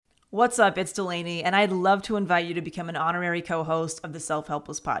What's up? It's Delaney, and I'd love to invite you to become an honorary co-host of the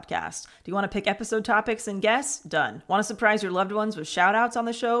Self-Helpless podcast. Do you want to pick episode topics and guests? Done. Want to surprise your loved ones with shout-outs on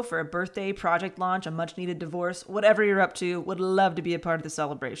the show for a birthday, project launch, a much-needed divorce? Whatever you're up to, would love to be a part of the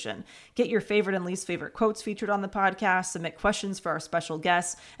celebration. Get your favorite and least favorite quotes featured on the podcast, submit questions for our special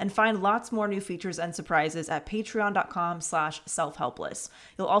guests, and find lots more new features and surprises at patreon.com/selfhelpless.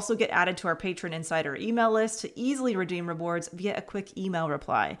 You'll also get added to our Patron Insider email list to easily redeem rewards via a quick email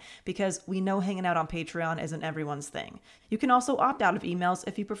reply, because we know hanging out on Patreon isn't everyone's thing. You can also opt out of emails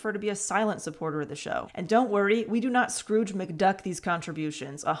if you prefer to be a silent supporter of the show. And don't worry, we do not Scrooge McDuck these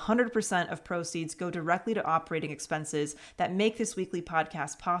contributions. 100% of proceeds go directly to operating expenses that make this weekly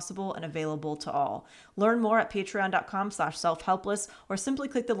podcast possible and available to all. Learn more at patreon.com/selfhelpless or simply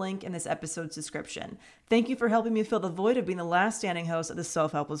click the link in this episode's description. Thank you for helping me fill the void of being the last standing host of the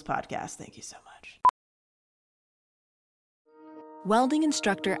Self-Helpless podcast. Thank you so much. Welding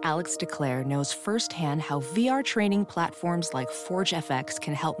instructor Alex DeClaire knows firsthand how VR training platforms like ForgeFX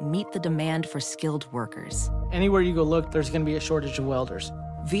can help meet the demand for skilled workers. Anywhere you go look, there's going to be a shortage of welders.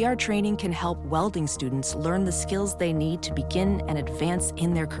 VR training can help welding students learn the skills they need to begin and advance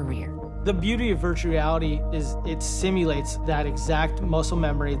in their career. The beauty of virtual reality is it simulates that exact muscle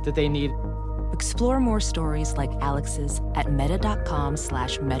memory that they need. Explore more stories like Alex's at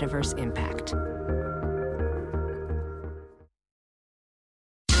meta.com/metaverseimpact.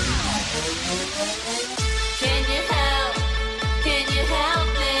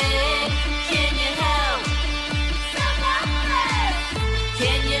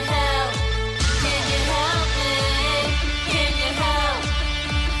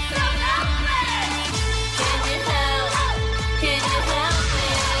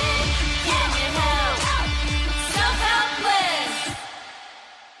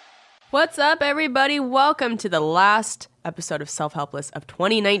 What's up, everybody? Welcome to the last episode of Self-Helpless of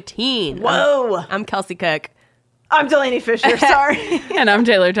 2019. Whoa! I'm Kelsey Cook. I'm Delaney Fisher, sorry. And I'm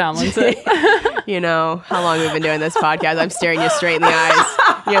Taylor Tomlinson. You know how long we've been doing this podcast. I'm staring you straight in the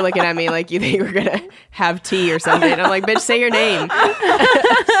eyes. You're looking at me like you think we're going to have tea or something. I'm like, bitch, say your name. Say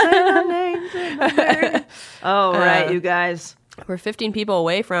my name. Oh, right, you guys. We're 15 people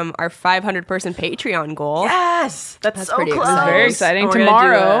away from our 500-person Patreon goal. Yes! That's so pretty close. exciting. Very exciting. And we're gonna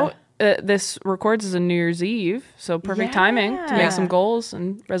Tomorrow, do this records as a New Year's Eve, so perfect timing to Yeah. make some goals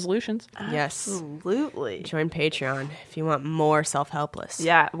and resolutions. Yes. Absolutely. Join Patreon if you want more Self-Helpless.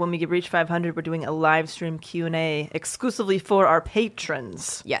 Yeah, when we reach 500, we're doing a live stream Q&A exclusively for our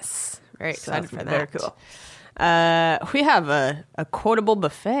patrons. Yes. Very excited for that. Very cool. We have a quotable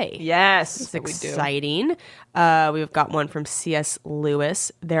buffet. Yes. It's exciting. We've got one from C.S.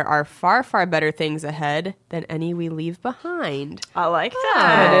 Lewis. There are far, far better things ahead than any we leave behind. I like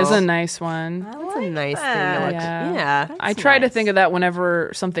that. That is a nice one. That's a nice thing to look Yeah. Yeah. I try to think of that whenever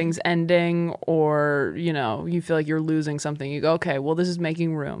something's ending or, you know, you feel like you're losing something. You go, okay, well, this is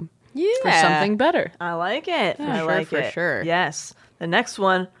making room for something better. I like it. I sure, like for it. sure. Yes. The next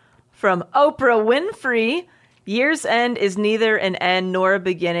one from Oprah Winfrey. Year's end is neither an end nor a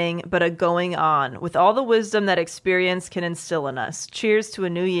beginning, but a going on, with all the wisdom that experience can instill in us. Cheers to a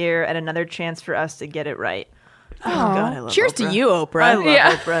new year and another chance for us to get it right. Oh, God, I love Cheers Oprah. to you, Oprah. I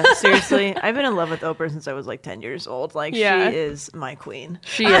love Oprah. Seriously, I've been in love with Oprah since I was like 10 years old. Like, Yeah. she is my queen.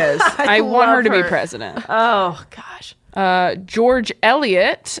 She is. I want her to be president. Oh, gosh. George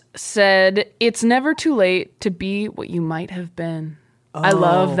Eliot said, "It's never too late to be what you might have been." I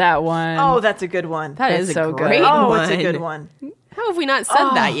love that one. Oh, that's a good one. That That's is a so good. great Oh, one. it's a good one. How have we not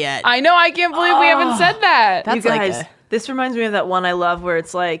said that yet? I know. I can't believe we haven't said that. That's You guys, like this reminds me of that one I love where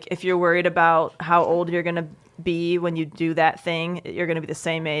it's like, if you're worried about how old you're going to be when you do that thing, you're going to be the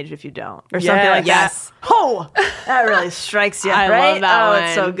same age if you don't. Or something like Yes. that. Oh, that really strikes you, I right? love that oh, one.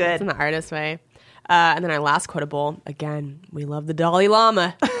 it's so It's good. in the artist way. And then our last quotable, again, we love the Dalai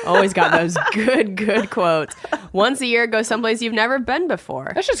Lama. Always got those good quotes. Once a year, go someplace you've never been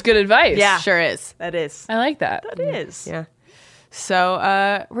before. That's just good advice. Yeah. Sure is. That is. I like that. That is. Yeah.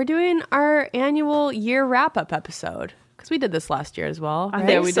 So we're doing our annual year wrap-up episode. Because we did this last year as well. I right?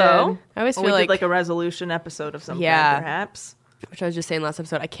 think we so. did. I always Or feel we like, did like a resolution episode of some Yeah. kind, perhaps. which I was just saying last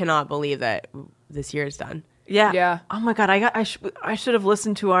episode, I cannot believe that this year is done. Yeah. Yeah. Oh my God. I should have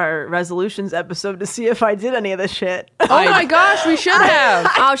listened to our resolutions episode to see if I did any of this shit. Oh my gosh, we should have.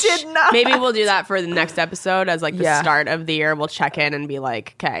 Oh, did not. Maybe we'll do that for the next episode as like the Yeah. start of the year. We'll check in and be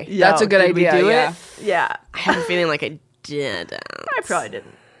like, okay. That's a good did we idea, do it? yeah. Yeah. I have a feeling like I did. I probably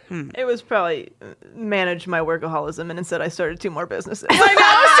didn't. It was probably managed my workaholism, and instead I started 2 more businesses.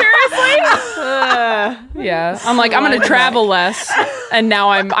 I know, seriously. Yeah, I'm like, I'm gonna travel less, and now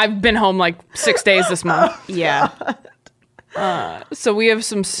I've been home like 6 days this month. Yeah. So we have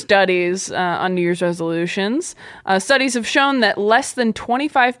some studies on New Year's resolutions. Studies have shown that less than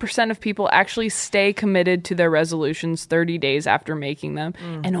 25% of people actually stay committed to their resolutions 30 days after making them,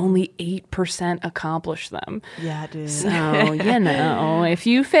 and only 8% accomplish them. Yeah, dude. So, if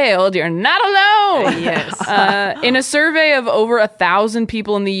you failed, you're not alone. Yes. In a survey of over 1,000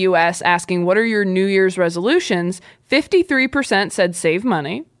 people in the U.S. asking, what are your New Year's resolutions, 53% said save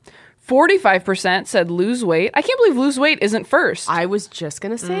money. 45% said lose weight. I can't believe lose weight isn't first. I was just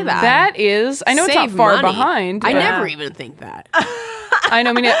going to say that. That is, I know it's not Save far money. behind. I but- never even think that. I know.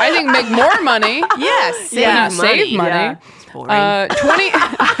 I mean, I think make more money. Yes, save not money. save money. Yeah. It's boring.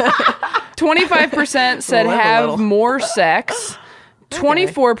 25% said Live a have little. more sex.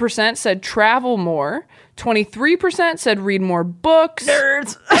 24% said travel more. 23% said read more books.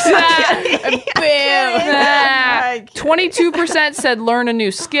 Nerds. 22% said learn a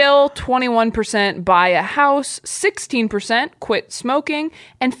new skill. 21% buy a house. 16% quit smoking.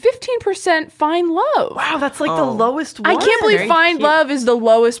 And 15% find love. Wow, that's like the lowest one. I can't believe find love is the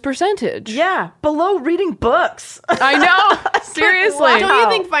lowest percentage. Yeah, below reading books. I know. Seriously. Don't you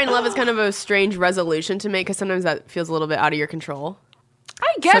think find love is kind of a strange resolution to make? Because sometimes that feels a little bit out of your control.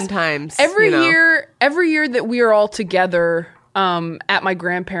 I guess Sometimes, every you know. year that we are all together at my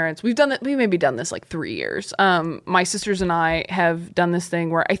grandparents, we've maybe done this like 3 years. My sisters and I have done this thing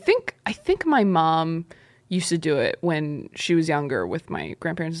where I think my mom used to do it when she was younger with my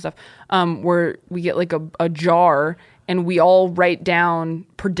grandparents and stuff, where we get like a jar and we all write down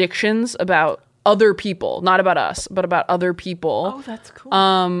predictions about other people, not about us, but about other people. Oh, that's cool.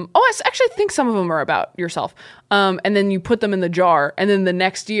 I actually think some of them are about yourself. And then you put them in the jar, and then the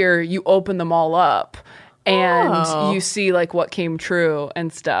next year you open them all up, and you see like what came true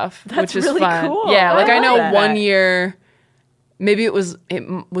and stuff, That's which is really fun. cool. Yeah, like I know like that. one year, maybe it was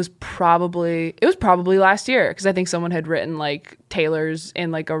probably last year, because I think someone had written like Taylor's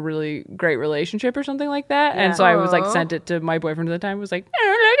in like a really great relationship or something like that, and so I was like sent it to my boyfriend at the time. Was like, oh,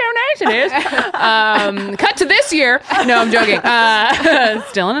 look how nice it is. Cut to this year. No, I'm joking.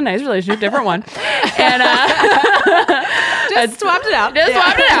 Still in a nice relationship, different one, and Just swapped it out. just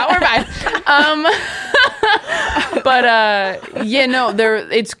swapped it out. We're fine. But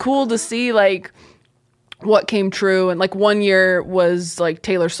it's cool to see like what came true. And like one year was like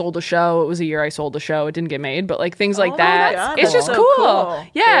Taylor sold a show. It was a year I sold a show. It didn't get made, but like things like that. God, It's that's just so cool. cool.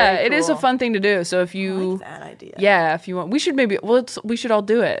 Yeah, Very it is a cool. fun thing to do. So if you, That idea. yeah, if you want, we should we should all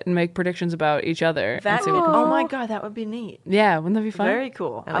do it and make predictions about each other. and That, see what comes oh out. my God, that would be neat. Yeah, wouldn't that be fun? Very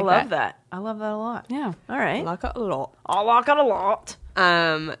cool. I like love that. I love that a lot. Yeah. All right. Like a lot. I like it a lot.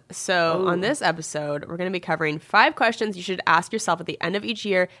 So on this episode, we're going to be covering 5 questions you should ask yourself at the end of each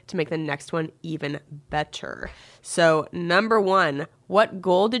year to make the next one even better. So number 1, what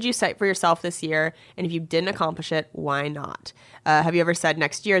goal did you set for yourself this year? And if you didn't accomplish it, why not? Have you ever said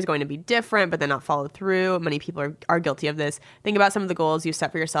next year is going to be different, but then not followed through? Many people are guilty of this. Think about some of the goals you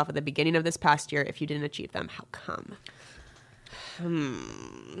set for yourself at the beginning of this past year. If you didn't achieve them, how come?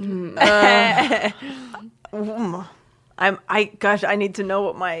 I need to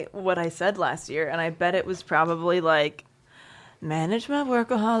know what I said last year, and I bet it was probably like manage my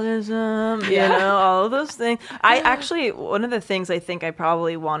workaholism, you know, all of those things. I actually, one of the things I think I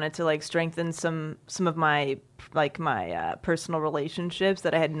probably wanted to like strengthen some of my personal relationships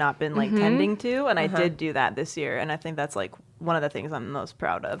that I had not been like tending to, and I did do that this year, and I think that's like one of the things I'm most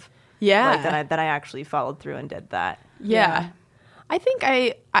proud of. Yeah. Like that I actually followed through and did that. Yeah. I think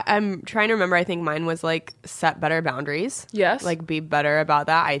I'm trying to remember. I think mine was like set better boundaries. Yes. Like be better about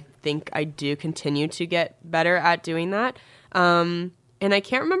that. I think I do continue to get better at doing that. And I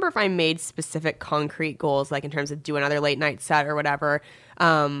can't remember if I made specific concrete goals, like in terms of do another late night set or whatever.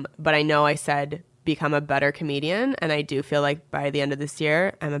 But I know I said become a better comedian. And I do feel like by the end of this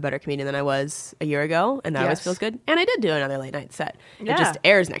year, I'm a better comedian than I was a year ago. And that always Yes. feels good. And I did do another late night set. Yeah. It just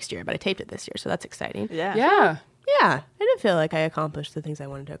airs next year, but I taped it this year. So that's exciting. Yeah. Yeah. Yeah, I did feel like I accomplished the things I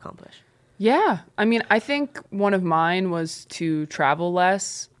wanted to accomplish. Yeah. I mean, I think one of mine was to travel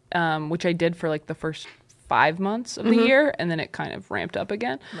less, which I did for like the first 5 months of the year, and then it kind of ramped up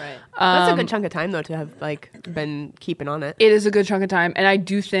again. Right. That's a good chunk of time though to have like been keeping on it. It is a good chunk of time. And I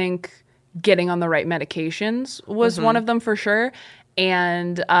do think getting on the right medications was one of them for sure.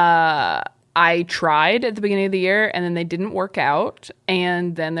 And I tried at the beginning of the year, and then they didn't work out.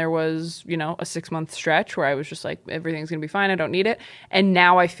 And then there was, a 6-month stretch where I was just like, everything's going to be fine. I don't need it. And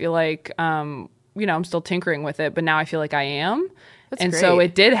now I feel like, I'm still tinkering with it, but now I feel like I am. That's so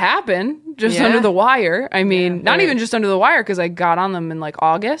great. it did happen just Yeah. under the wire. I mean, not even just under the wire, because I got on them in like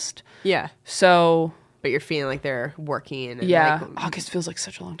August. Yeah, So but you're feeling like they're working. And yeah, like, August feels like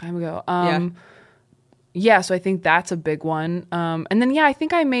such a long time ago. so I think that's a big one. And then, I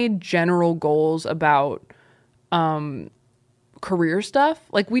think I made general goals about career stuff.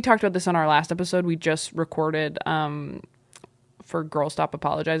 Like, we talked about this on our last episode. We just recorded for Girls Stop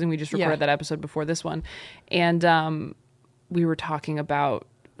Apologizing. We just recorded that episode before this one. And we were talking about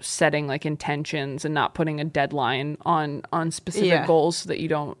setting like intentions and not putting a deadline on specific goals so that you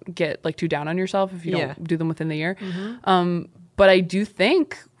don't get like too down on yourself if you don't do them within the year. But I do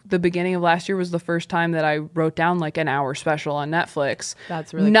think the beginning of last year was the first time that I wrote down like an hour special on Netflix.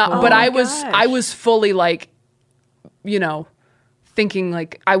 That's really cool. But I was fully like, thinking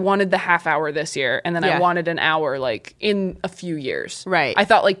like I wanted the half hour this year, and then I wanted an hour like in a few years. Right. I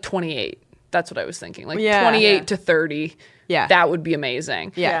thought like 28. That's what I was thinking. Like 28 to 30. Yeah. That would be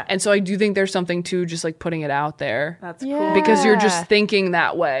amazing. Yeah. And so I do think there's something to just like putting it out there. That's cool. Because you're just thinking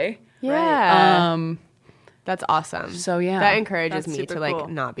that way. Yeah. That's awesome. So yeah. That encourages That's me to super like cool.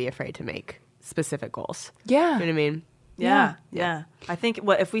 not be afraid to make specific goals. Yeah. You know what I mean? Yeah. I think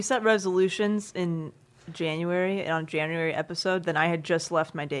if we set resolutions in January on January episode, then I had just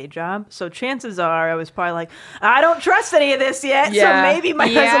left my day job. So chances are I was probably like, I don't trust any of this yet. Yeah. So maybe my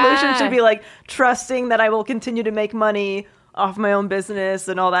resolution should be like trusting that I will continue to make money off my own business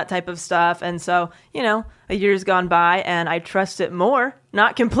and all that type of stuff. And so, a year's gone by and I trust it more,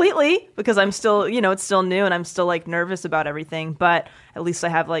 not completely because I'm still, it's still new and I'm still like nervous about everything, but at least I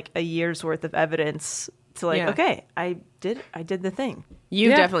have like a year's worth of evidence to like, okay, I did the thing.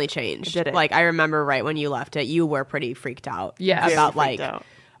 You've definitely changed. I did it. Like, I remember right when you left it, you were pretty freaked out. Yeah. About Very freaked like, out.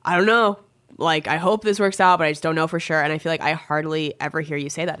 I don't know. Like, I hope this works out, but I just don't know for sure. And I feel like I hardly ever hear you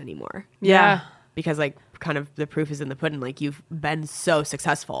say that anymore. Yeah. Because like kind of the proof is in the pudding. Like, you've been so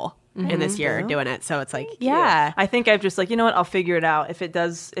successful in this year doing it. So it's like, I think I've just like, you know what, I'll figure it out. If it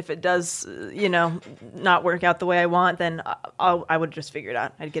does, not work out the way I want, then I would just figure it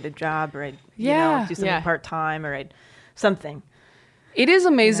out. I'd get a job or I'd, do something part-time or I'd something. It is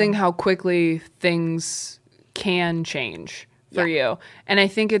amazing how quickly things can change for you. And I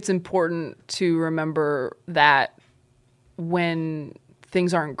think it's important to remember that when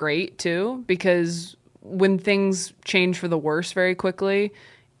things aren't great too, because when things change for the worse very quickly,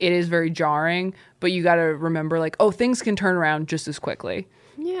 it is very jarring, but you got to remember like, things can turn around just as quickly.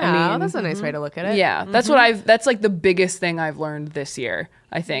 Yeah, that's a nice way to look at it. Yeah, that's that's like the biggest thing I've learned this year,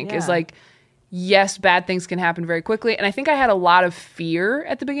 I think, is like, yes, bad things can happen very quickly. And I think I had a lot of fear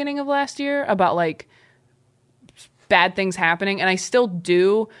at the beginning of last year about like bad things happening. And I still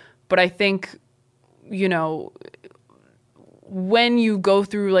do. But I think, when you go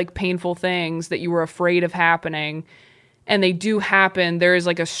through like painful things that you were afraid of happening and they do happen, there is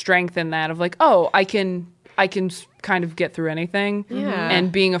like a strength in that of like, I can kind of get through anything. Yeah.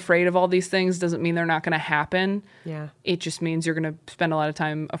 And being afraid of all these things doesn't mean they're not going to happen. Yeah. It just means you're going to spend a lot of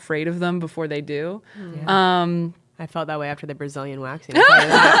time afraid of them before they do. Yeah. I felt that way after the Brazilian waxing. I'll tell you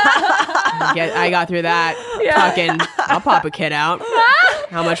that. I got through that. Fucking, I'll pop a kid out.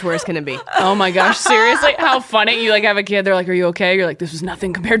 How much worse can it be? Oh my gosh, seriously? How funny. You like have a kid, they're like, are you okay? You're like, this was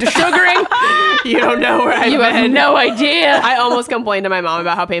nothing compared to sugaring. You don't know where I've been. You have no idea. I almost complained to my mom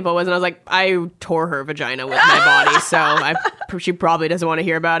about how painful it was, and I was like, I tore her vagina with my body, so she probably doesn't want to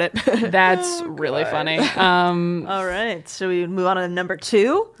hear about it. That's really funny. All right. So we move on to number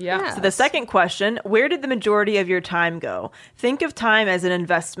 2. Yeah. So the second question, where did the majority of your time go? Think of time as an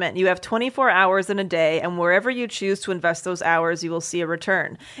investment. You have 24 hours in a day, and wherever you choose to invest those hours, you will see a return.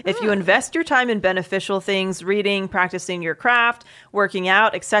 If you invest your time in beneficial things, reading, practicing your craft, working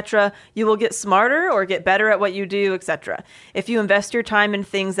out, etc., you will get smarter or get better at what you do, etc. If you invest your time in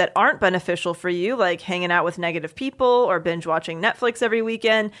things that aren't beneficial for you, like hanging out with negative people or binge watching Netflix every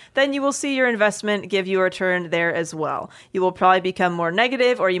weekend, then you will see your investment give you a return there as well. You will probably become more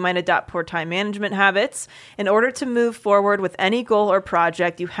negative, or you might adopt poor time management habits. In order to move forward with any goal or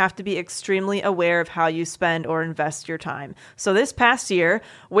project, you have to be extremely aware of how you spend or invest your time. So this past year,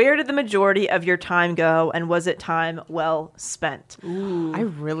 where did the majority of your time go, and was it time well spent? Ooh. I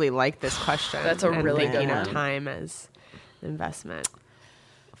really like this question. That's a really good thinking one. of time as investment.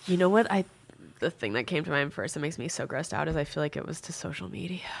 You know what? The thing that came to mind first that makes me so grossed out is I feel like it was to social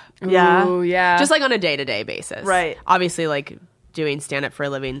media. Yeah. Ooh, yeah. Just like on a day-to-day basis. Right. Obviously, like doing stand-up for a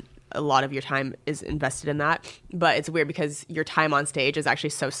living, a lot of your time is invested in that. But it's weird because your time on stage is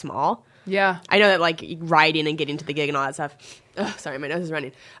actually so small. Yeah. I know that like writing and getting to the gig and all that stuff. Sorry, my nose is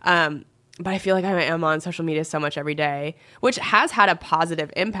running. But I feel like I am on social media so much every day, which has had a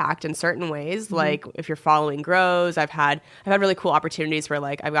positive impact in certain ways. Like if your following grows, I've had really cool opportunities where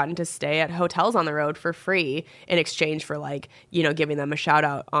like I've gotten to stay at hotels on the road for free in exchange for like, you know, giving them a shout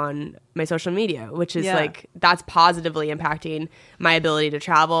out on my social media, which is like, that's positively impacting my ability to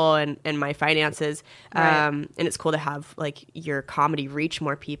travel and my finances. Right. And it's cool to have like your comedy reach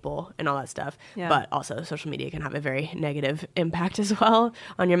more people and all that stuff. Yeah. But also social media can have a very negative impact as well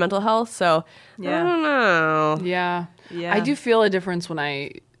on your mental health. So I don't know. Yeah. Yeah. I do feel a difference when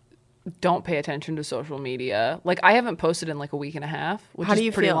I don't pay attention to social media. Like I haven't posted in like a week and a half, which How do is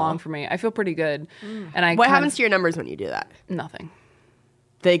you pretty feel? long for me. I feel pretty good. And What happens to your numbers when you do that? Nothing.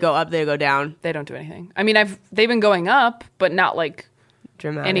 They go up, they go down They don't do anything. I mean, they've been going up, but not like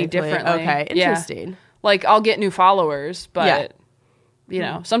dramatically. any differently. Okay, Yeah. interesting. Like I'll get new followers, but Yeah. you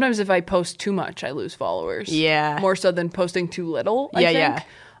know, sometimes if I post too much, I lose followers. Yeah. More so than posting too little, I Yeah, think.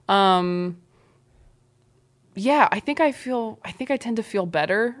 Yeah, I think I tend to feel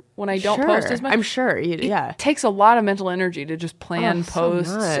better when I don't post Sure. as much. I'm sure. It takes a lot of mental energy to just plan so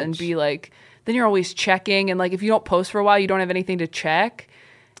posts and much. be like, then you're always checking. And like, if you don't post for a while, you don't have anything to check.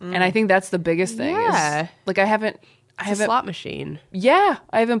 And I think that's the biggest thing. Yeah. Is, like I haven't, It's a slot machine. yeah,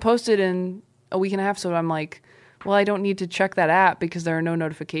 I haven't posted in a week and a half. So I'm like, well, I don't need to check that app because there are no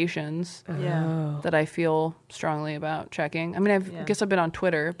notifications Yeah. that I feel strongly about checking. I mean, I guess I've been on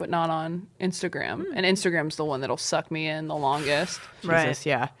Twitter, but not on Instagram. And Instagram's the one that'll suck me in the longest. Right. Jesus,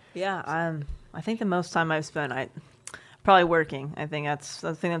 yeah. Yeah. I think the most time I've spent, probably working. I think that's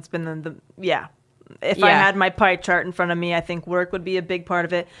been the yeah. If I Yeah. had my pie chart in front of me, I think work would be a big part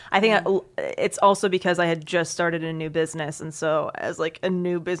of it. I think it's also because I had just started a new business. And so as like a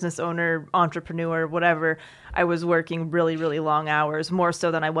new business owner, entrepreneur, whatever, I was working really, really long hours, more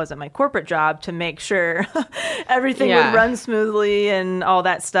so than I was at my corporate job to make sure everything Yeah. would run smoothly and all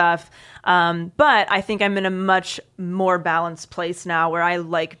that stuff. But I think I'm in a much more balanced place now where I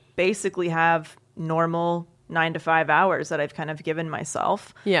like basically have normal 9 to 5 hours that I've kind of given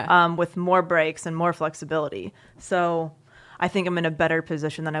myself, with more breaks and more flexibility. So I think I'm in a better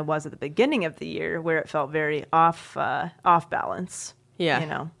position than I was at the beginning of the year, where it felt very off balance. Yeah. You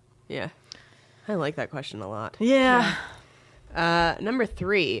know. Yeah. I like that question a lot. Yeah. Number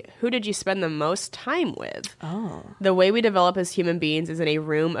 3, who did you spend the most time with? Oh. The way we develop as human beings is in a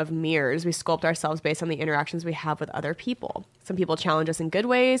room of mirrors. We sculpt ourselves based on the interactions we have with other people. Some people challenge us in good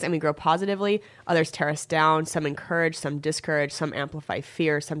ways and we grow positively. Others tear us down. Some encourage, some discourage, some amplify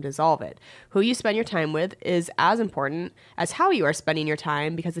fear, some dissolve it. Who you spend your time with is as important as how you are spending your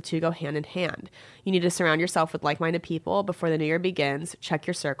time because the two go hand in hand. You need to surround yourself with like-minded people before the new year begins. Check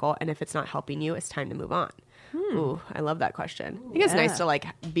your circle, and if it's not helping you, it's time to move on. Ooh, I love that question. I think it's nice to like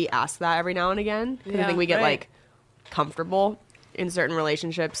be asked that every now and again. 'Cause I think we get like comfortable in certain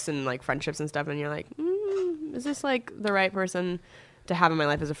relationships and like friendships and stuff, and you're like, is this like the right person to have in my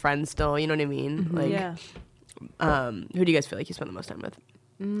life as a friend still? You know what I mean? Like, Yeah. who do you guys feel like you spend the most time with?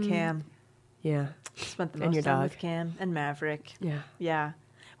 Cam. Yeah, Spent the And most your time dog. with Cam and Maverick. yeah, Yeah.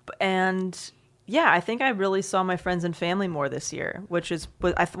 And yeah, I think I really saw my friends and family more this year, which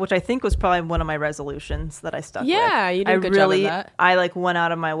I think was probably one of my resolutions that I stuck with. Yeah, you did a good job of that. I like went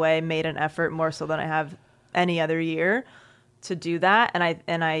out of my way, made an effort more so than I have any other year to do that,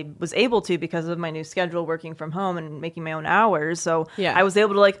 and I was able to because of my new schedule, working from home and making my own hours. So Yeah. I was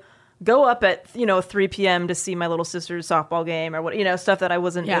able to like go up at 3 p.m. to see my little sister's softball game or what stuff that I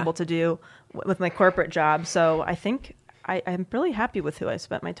wasn't Yeah. able to do with my corporate job. So I think I'm really happy with who I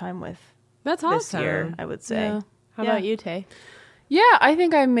spent my time with that's this awesome. year, I would say. Yeah. How about you, Tay? Yeah, I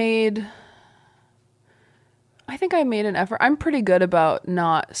think I made an effort. I'm pretty good about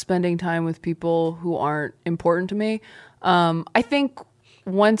not spending time with people who aren't important to me. I think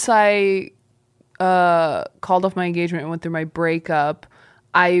once I called off my engagement and went through my breakup,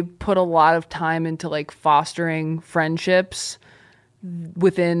 I put a lot of time into like fostering friendships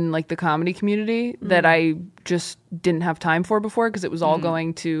within like the comedy community that I just didn't have time for before because it was all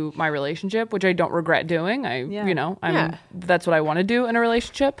going to my relationship, which I don't regret doing. That's what I want to do in a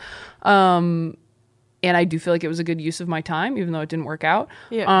relationship. And I do feel like it was a good use of my time, even though it didn't work out.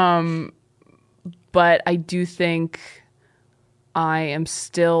 Yeah. But I do think I am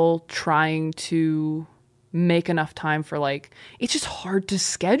still trying to make enough time for like, it's just hard to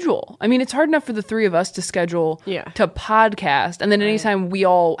schedule. I mean, it's hard enough for the three of us to schedule to podcast. And then anytime we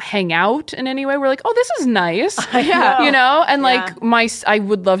all hang out in any way, we're like, oh, this is nice. And like I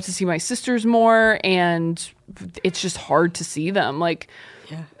would love to see my sisters more. And it's just hard to see them. Like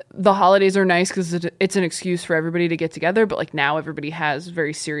the holidays are nice because it's an excuse for everybody to get together, but like now everybody has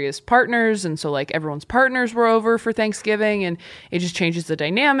very serious partners, and so like everyone's partners were over for Thanksgiving, and it just changes the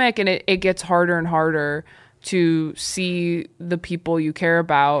dynamic, and it gets harder and harder to see the people you care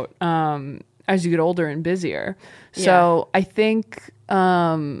about as you get older and busier. So I think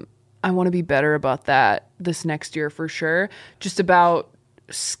I want to be better about that this next year for sure, just about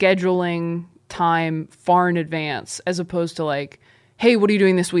scheduling time far in advance as opposed to like, hey, what are you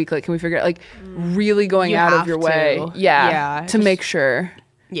doing this week? Like, can we figure out, like, really going out of your way? To make sure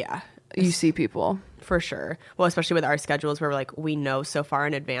you see people. For sure. Well, especially with our schedules where like we know so far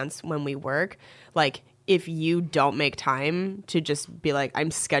in advance when we work, like if you don't make time to just be like, I'm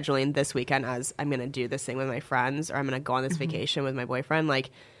scheduling this weekend as I'm going to do this thing with my friends, or I'm going to go on this vacation with my boyfriend,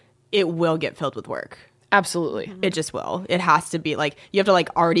 like it will get filled with work. Absolutely. It just will. It has to be like, you have to like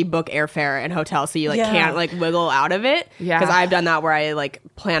already book airfare and hotel, so you like can't like wiggle out of it. Yeah. Because I've done that where I like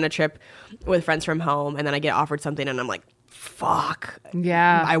plan a trip with friends from home and then I get offered something and I'm like, fuck.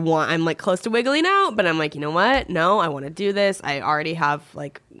 Yeah. I'm like close to wiggling out, but I'm like, you know what? No, I want to do this. I already have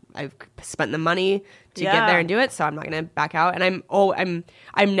like, I've spent the money to get there and do it, so I'm not going to back out. And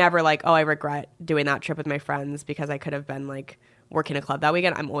I'm never like, oh, I regret doing that trip with my friends because I could have been like working a club that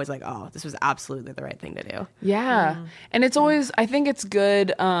weekend. I'm always like, oh, this was absolutely the right thing to do. Yeah. And it's always, I think it's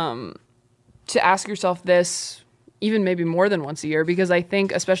good to ask yourself this even maybe more than once a year, because I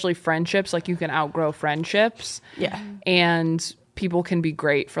think especially friendships, like you can outgrow friendships. Yeah. And people can be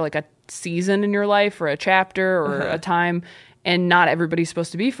great for like a season in your life or a chapter or a time, and not everybody's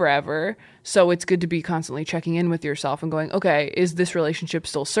supposed to be forever. So it's good to be constantly checking in with yourself and going, okay, is this relationship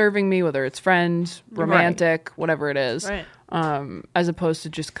still serving me, whether it's friend, romantic, whatever it is, as opposed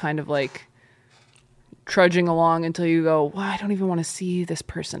to just kind of like trudging along until you go, well, I don't even want to see this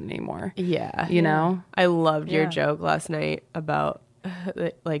person anymore. Yeah. You know? I loved your joke last night about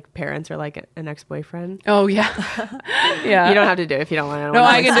like parents are like an ex-boyfriend. Oh, yeah. Yeah. You don't have to do it if you don't want to. No,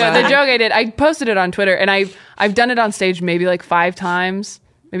 I can do it. The joke I did, I posted it on Twitter, and I've done it on stage maybe like 5 times,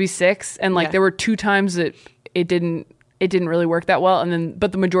 maybe 6, and like there were 2 times that it didn't really work that well, and then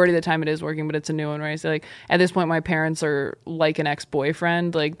but the majority of the time it is working. But it's a new one, right? So like at this point, my parents are like an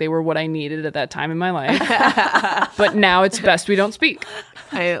ex-boyfriend. Like they were what I needed at that time in my life. But now it's best we don't speak.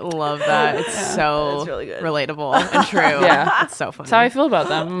 I love that. It's so really good. relatable and true. Yeah. It's so funny. That's how I feel about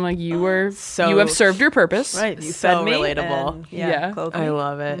them. I'm like, you have served your purpose. Right. You So fed me relatable. and, Yeah. clothed me. I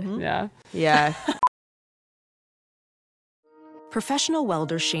love it. Yeah. Yeah. Professional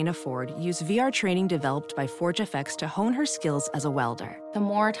welder Shayna Ford used VR training developed by ForgeFX to hone her skills as a welder. The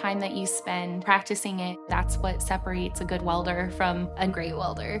more time that you spend practicing it, that's what separates a good welder from a great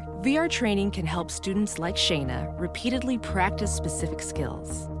welder. VR training can help students like Shayna repeatedly practice specific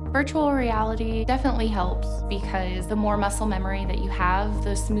skills. Virtual reality definitely helps because the more muscle memory that you have,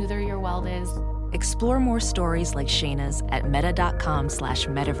 the smoother your weld is. Explore more stories like Shayna's at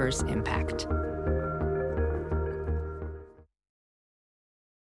meta.com/metaverseimpact.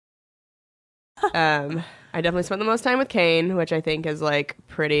 I definitely spent the most time with Kane, which I think is like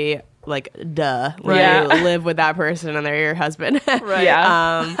pretty like duh when Right. you live with that person and they're your husband. Right.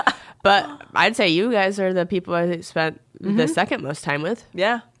 Yeah. But I'd say you guys are the people I spent the second most time with,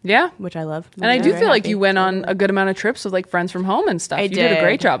 Yeah. Yeah. which I love. And I do feel like you went on a good amount of trips with like friends from home and stuff. I You did a did.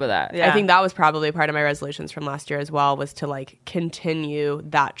 great job of that. Yeah. I think that was probably part of my resolutions from last year as well, was to like continue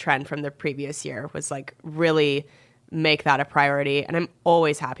that trend from the previous year, was like really make that a priority. And I'm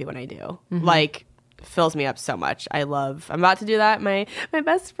always happy when I do. Like fills me up so much. I'm about to do that. My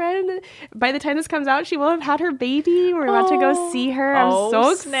best friend, by the time this comes out, she will have had her baby. We're about to go see her. I'm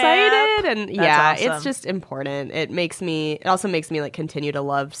so excited. And awesome. it's just important. It also makes me like continue to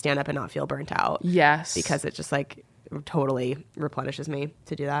love stand up and not feel burnt out. Yes. Because it just like totally replenishes me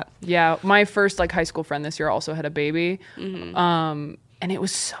to do that. Yeah, my first like high school friend this year also had a baby, and it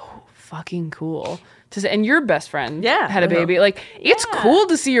was so fucking cool to say. And your best friend had a baby. Like it's cool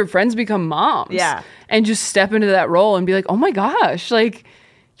to see your friends become moms. Yeah. And just step into that role and be like, oh my gosh, like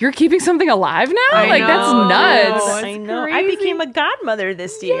you're keeping something alive now. I Like that's know. nuts. I know. I became a godmother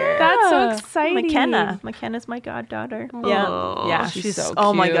this year. That's so exciting. McKenna's my goddaughter. Yeah. She's so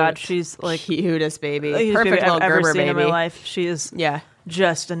oh my cute. god, she's like Cutest baby. cutest Perfect baby little I've ever Gerber seen baby. in my life. She is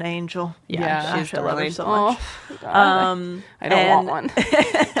just an angel. Yeah. she's I love her darling. so much. Oh, I don't want one.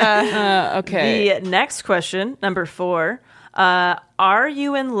 Okay. The next question, number 4. Are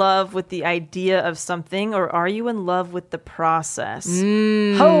you in love with the idea of something, or are you in love with the process?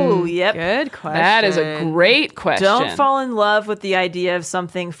 Oh, yep. Good question. That is a great question. Don't fall in love with the idea of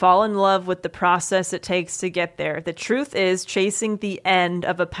something. Fall in love with the process it takes to get there. The truth is, chasing the end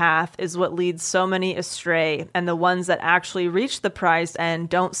of a path is what leads so many astray. And the ones that actually reach the prized end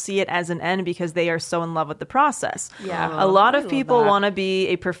don't see it as an end because they are so in love with the process. Yeah. A lot of people want to be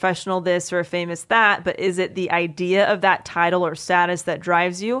a professional this or a famous that, but is it the idea of that title or status that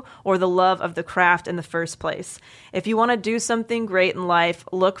drives you, or the love of the craft in the first place? If you want to do something great in life,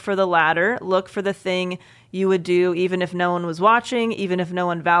 look for the latter. Look for the thing you would do even if no one was watching, even if no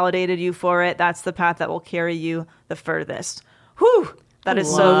one validated you for it. That's the path that will carry you the furthest. Whew! That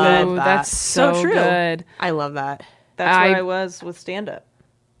is so good. That's so true. good. I love that. That's where I was with stand-up.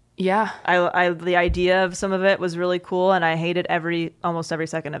 Yeah. I the idea of some of it was really cool, and I hated almost every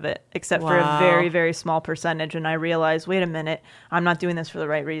second of it, except for a very, very small percentage. And I realized, wait a minute, I'm not doing this for the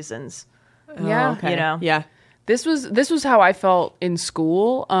right reasons. Yeah. You know? Yeah. This was how I felt in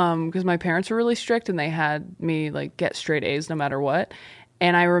school, because my parents were really strict and they had me like get straight A's no matter what.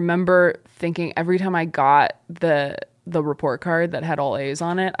 And I remember thinking every time I got the report card that had all A's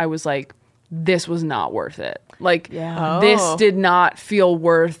on it, I was like, this was not worth it. Like, this did not feel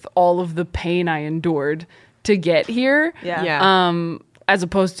worth all of the pain I endured to get here. Yeah. As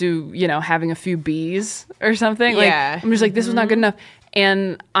opposed to, you know, having a few B's or something. Yeah. Like, I'm just like, this was not good enough.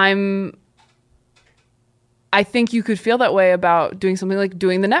 And I think you could feel that way about doing something like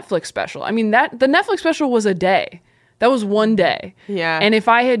doing the Netflix special. I mean, the Netflix special was a day. That was one day. Yeah. And if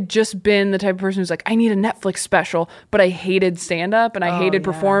I had just been the type of person who's like, I need a Netflix special, but I hated stand-up and I hated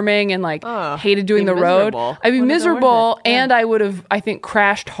performing and like hated doing the road, I'd be miserable and I would have, I think,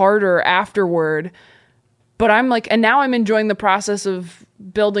 crashed harder afterward. But I'm like, and now I'm enjoying the process of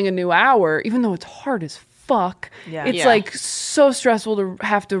building a new hour, even though it's hard as fuck. Yeah. It's like so stressful to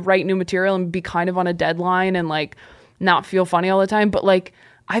have to write new material and be kind of on a deadline and like not feel funny all the time. But like,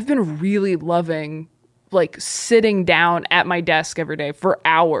 I've been really loving like sitting down at my desk every day for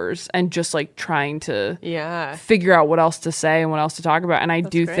hours and just like trying to figure out what else to say and what else to talk about. And I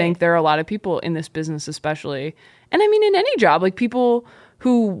do think there are a lot of people in this business, especially, and I mean in any job, like people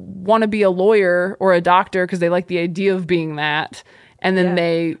who want to be a lawyer or a doctor because they like the idea of being that, and then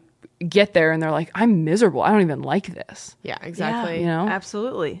they get there and they're like, I'm miserable, I don't even like this. Yeah, exactly. You know?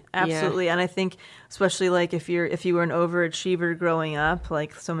 Absolutely. And I think especially like if you were an overachiever growing up,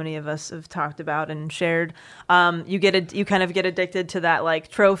 like so many of us have talked about and shared, you kind of get addicted to that like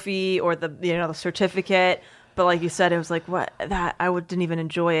trophy or the certificate. But like you said, it was like, what, that I didn't even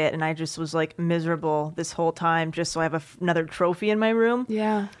enjoy it. And I just was like miserable this whole time just so I have another trophy in my room.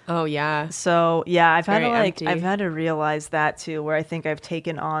 Yeah. Oh, yeah. So yeah, I've empty. had to realize that too, where I think I've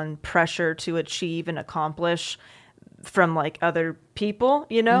taken on pressure to achieve and accomplish from like other people,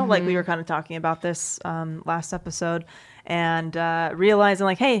 you know, like we were kind of talking about this last episode. And realizing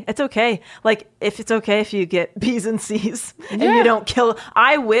like, hey, it's okay. Like if it's okay if you get B's and C's and you don't kill.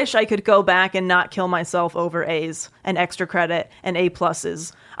 I wish I could go back and not kill myself over A's and extra credit and A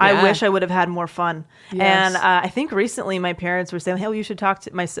pluses. I wish I would have had more fun. Yes. And I think recently my parents were saying, hey, well, you should talk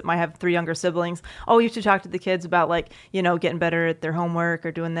to I have 3 younger siblings. Oh, you should talk to the kids about like, you know, getting better at their homework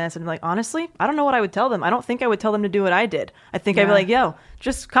or doing this. And I'm like, honestly, I don't know what I would tell them. I don't think I would tell them to do what I did. I think I'd be like, yo,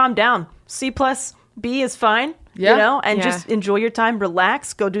 just calm down. C plus B is fine. Yeah. You know, and just enjoy your time,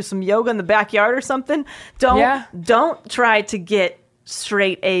 relax, go do some yoga in the backyard or something. Don't try to get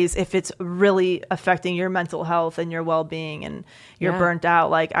straight A's if it's really affecting your mental health and your well-being and you're burnt out.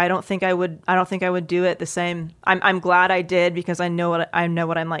 Like I don't think I would do it the same. I'm glad I did because I know what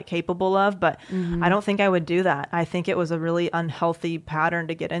I'm like capable of, but I don't think I would do that. I think it was a really unhealthy pattern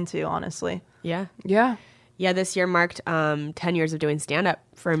to get into, honestly. Yeah. Yeah. Yeah, this year marked 10 years of doing stand-up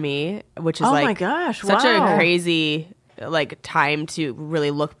for me, which is my gosh, such a crazy like time to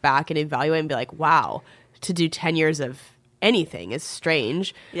really look back and evaluate and be like, wow, to do 10 years of anything is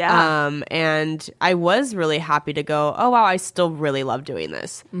strange. Yeah. And I was really happy to go, oh, wow, I still really love doing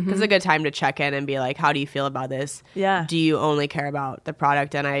this. Because it's a good time to check in and be like, how do you feel about this? Yeah. Do you only care about the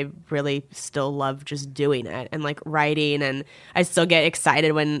product? And I really still love just doing it and like writing. And I still get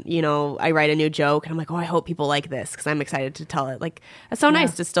excited when, you know, I write a new joke and I'm like, oh, I hope people like this because I'm excited to tell it. Like, it's so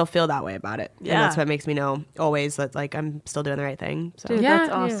nice to still feel that way about it. Yeah. And that's what makes me know always that like I'm still doing the right thing. So. Dude, Yeah.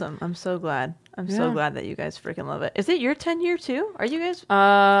 that's awesome. I'm so glad. I'm so glad that you guys freaking love it. Is it your 10 year too? Are you guys?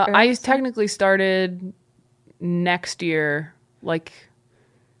 I technically started next year, like,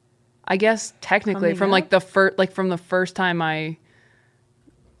 I guess technically from like the first time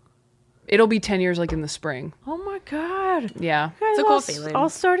it'll be 10 years like in the spring. Oh my God. Yeah. You guys a cool all, feeling. all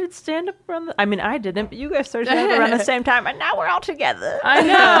started stand-up around the... I mean, I didn't, but you guys started stand-up around the same time, and now we're all together. I know.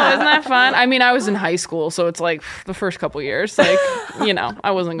 Isn't that fun? I mean, I was in high school, so it's like the first couple years, like, you know,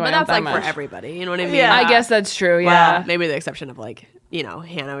 I wasn't going But out that's that like much. for everybody. You know what I mean? Yeah. I guess that's true. Yeah. Well, maybe the exception of like, you know,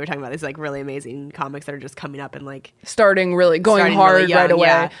 Hannah, we were talking about these like really amazing comics that are just coming up and like Starting going Starting hard really young, right away.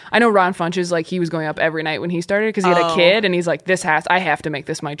 yeah. I know Ron Funches, like, he was going up every night when he started because he had a kid, and he's like, I have to make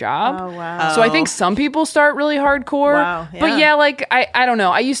this my job. Oh, wow. So I think some people start really hardcore. Wow, But yeah. yeah, like, I don't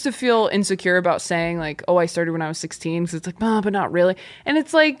know. I used to feel insecure about saying, like, oh, I started when I was 16 because it's like, but not really. And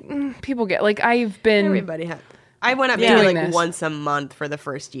it's like, people get, like, I've been. everybody had. I went up Yeah. maybe Doing like this. once a month for the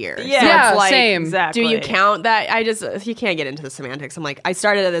first year. Yeah, So Yeah, it's like, same. Exactly. do you count that? You can't get into the semantics. I'm like, I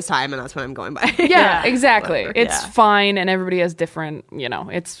started at this time and that's what I'm going by. Yeah, exactly. Whatever. It's Yeah. fine, and everybody has different, you know,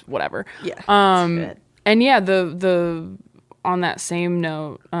 it's whatever. Yeah, good. And yeah, the on that same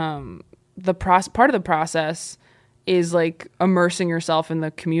note, the part of the process is like immersing yourself in the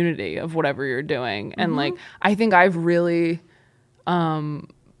community of whatever you're doing, and like I think I've really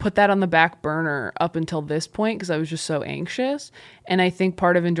put that on the back burner up until this point because I was just so anxious. And I think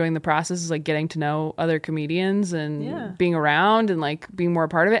part of enjoying the process is like getting to know other comedians and being around and like being more a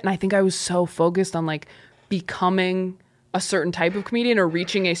part of it. And I think I was so focused on like becoming a certain type of comedian or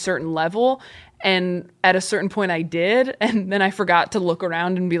reaching a certain level. And at a certain point I did. And then I forgot to look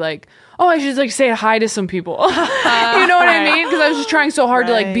around and be like, oh, I should like say hi to some people. You know what I mean? Because I was just trying so hard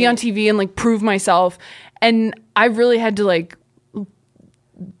to like be on TV and like prove myself. And I really had to like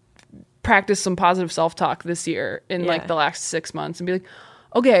practice some positive self-talk this year in like the last 6 months and be like,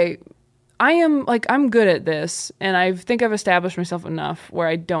 okay, I'm good at this. And I think I've established myself enough where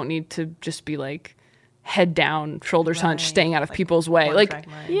I don't need to just be like head down, shoulders hunched, staying out of people's way. Like,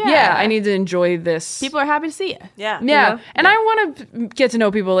 yeah, I need to enjoy this. People are happy to see you. Yeah. Yeah. And I want to get to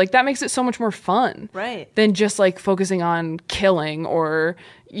know people. Like, that makes it so much more fun. Right. Than just like focusing on killing or,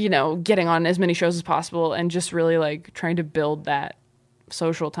 you know, getting on as many shows as possible and just really like trying to build that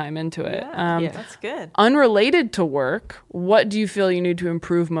social time into it. That's good. Unrelated to work, what do you feel you need to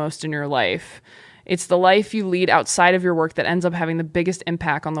improve most in your life? It's the life you lead outside of your work that ends up having the biggest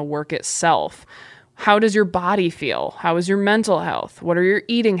impact on the work itself. How does your body feel? How is your mental health? What are your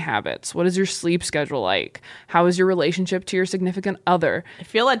eating habits? What is your sleep schedule like? How is your relationship to your significant other? I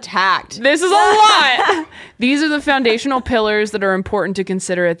feel attacked. This is a lot. These are the foundational pillars that are important to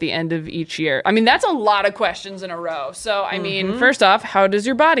consider at the end of each year. I mean, that's a lot of questions in a row. So, I mean, first off, how does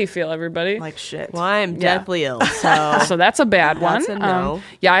your body feel, everybody? Like shit. Well, I'm deathly ill, so So that's a bad one. That's a no.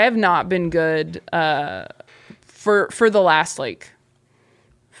 Yeah, I have not been good for the last like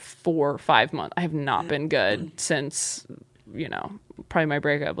 4 or 5 months. I have not been good since, you know, probably my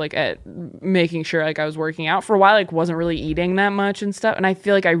breakup, like at making sure like I was working out for a while, like wasn't really eating that much and stuff. And I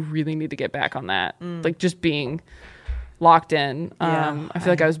feel like I really need to get back on that. Like just being locked in. I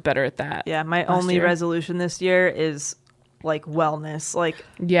feel like I was better at that. Yeah, my last only year. resolution this year is like wellness, like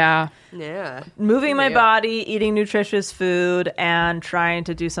Yeah. yeah. moving my body, eating nutritious food, and trying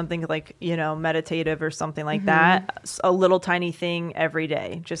to do something like, you know, meditative or something like that. A little tiny thing every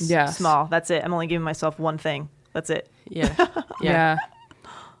day, just Yes. small. That's it. I'm only giving myself one thing. That's it. Yeah. Yeah.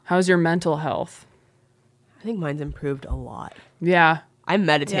 How's your mental health? I think mine's improved a lot. Yeah. I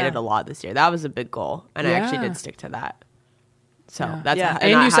meditated Yeah. a lot this year. That was a big goal, and I actually Yeah. did stick to that. So that's Yeah.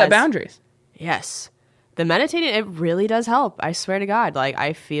 And that you set has- boundaries. Yes, the meditating, it really does help. I swear to God, like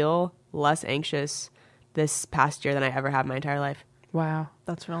I feel less anxious this past year than I ever have my entire life. Wow.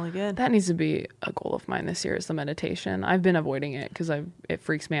 That's really good. That needs to be a goal of mine this year is the meditation. I've been avoiding it because it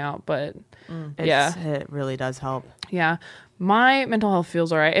freaks me out, but It really does help. yeah. My mental health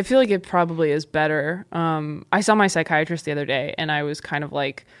feels all right. I feel like it probably is better. I saw my psychiatrist the other day and I was kind of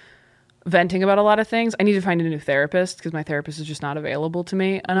like venting about a lot of things. I need to find a new therapist because my therapist is just not available to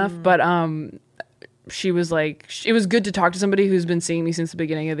me enough. But she was like, it was good to talk to somebody who's been seeing me since the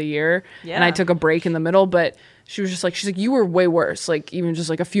beginning of the year. And I Yeah. took a break in the middle, but she was just like, she's like, you were way worse. Like even just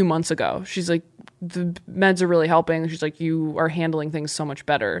like a few months ago, she's like, the meds are really helping. She's like, you are handling things so much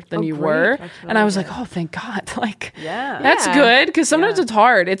better than you were. And I was like, oh, thank God. Like, that's Yeah. good. Because sometimes it's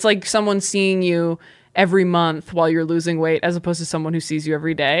hard. It's like someone seeing you every month while you're losing weight as opposed to someone who sees you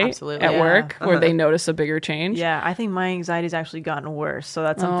every day Absolutely. at Yeah. work where they notice a bigger change. Yeah, I think my anxiety's actually gotten worse. So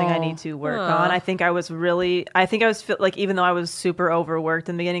that's something I need to work on. I think I was like, even though I was super overworked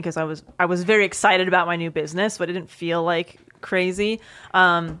in the beginning because I was very excited about my new business, but it didn't feel like crazy.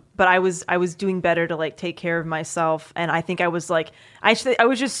 But I was doing better to like take care of myself. And I think I was like, I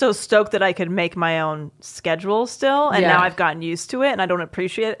was just so stoked that I could make my own schedule still. And Yeah. now I've gotten used to it and I don't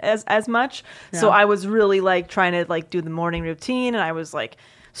appreciate it as much. So I was really like trying to like do the morning routine and I was like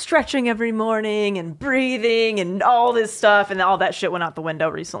stretching every morning and breathing and all this stuff, and all that shit went out the window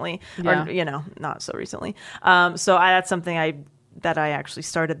recently, Yeah. or not so recently. So that's something that I actually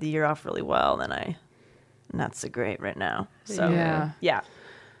started the year off really well. And not so great right now. So yeah.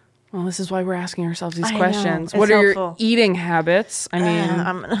 Well, this is why we're asking ourselves these I know. questions. It's What are your helpful. eating habits? I mean,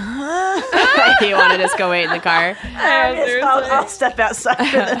 You want to just go wait in the car? I'll step outside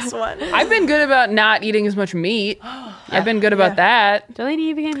for this one. I've been good about not eating as much meat. I've been good about that.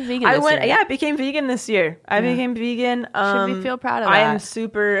 Delaney became vegan. I became vegan this year. I became vegan. Should we feel proud of I am that?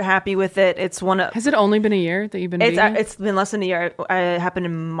 super happy with it. It's one of Has it only been a year that you've been vegan? it's been less than a year. It happened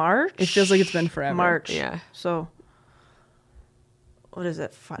in March. It feels like it's been forever. March. Yeah. So what is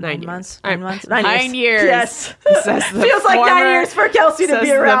it? 9 9 months? years. 9 months? 9 years. Yes. Says the Feels like 9 former- years for Kelsey to says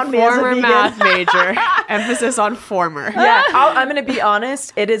be around the me as a former vegan. math major. Emphasis on former. Yeah, I'm going to be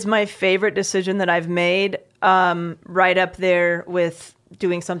honest. It is my favorite decision that I've made, right up there with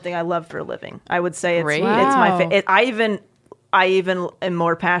doing something I love for a living. I would say it's Great. my Wow. I even am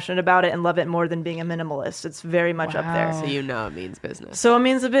more passionate about it and love it more than being a minimalist. It's very much up there. So you know it means business. So it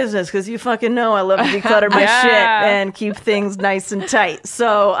means a business because you fucking know I love to declutter my Yeah. shit and keep things nice and tight.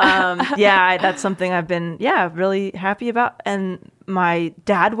 So that's something I've been really happy about. And my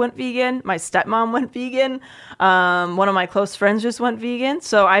dad went vegan. My stepmom went vegan. One of my close friends just went vegan.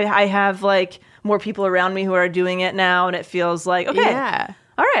 So I have like more people around me who are doing it now, and it feels like okay. Yeah.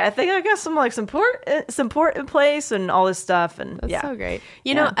 All right, I think I got some support in place and all this stuff, and That's so great.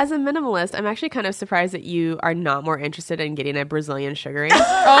 You know, as a minimalist, I'm actually kind of surprised that you are not more interested in getting a Brazilian sugaring.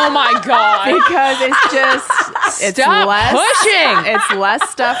 Oh my God. Because it's Stop less pushing. It's less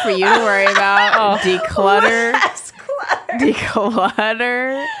stuff for you to worry about.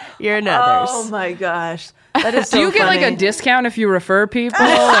 Declutter your nethers. Oh my gosh, that is so Do you get like funny. a discount if you refer people? Or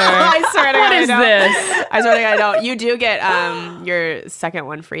I swear to God, what I is don't. this? I swear to God, I don't. You do get your second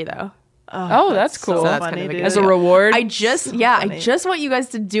one free though. Oh, that's cool. So that's funny, kind of a dude. good As a deal. reward. I just want you guys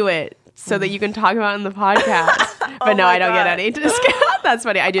to do it so that you can talk about it in the podcast. But no, my I don't get God. any discount. That's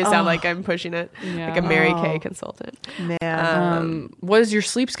funny. I do sound like I'm pushing it like a Mary Kay consultant. Man. What is your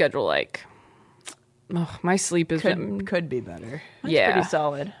sleep schedule like? Oh, my sleep is Could be better. yeah. Pretty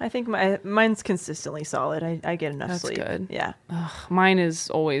solid. I think mine's consistently solid. I get enough That's sleep. good. Yeah. Mine is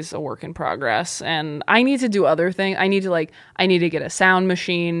always a work in progress, and I need to do other things. I need to get a sound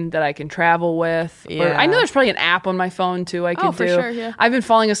machine that I can travel with. Or, Yeah. I know there's probably an app on my phone too. I could for do. sure, yeah. I've been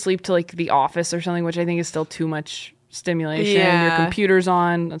falling asleep to like The Office or something, which I think is still too much stimulation. Your Yeah. computer's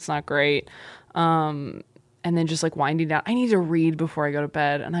on. That's not great. And then just like winding down. I need to read before I go to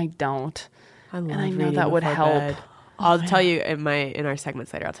bed, and I don't. I love I know reading that would before help. bed. I'll tell you in our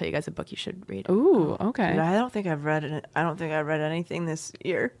segments later. I'll tell you guys a book you should read. Ooh, okay. Dude, I don't think I've read it. I don't think I read anything this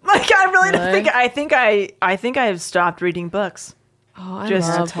year. Like I really don't think. I think I have stopped reading books. Oh, I Just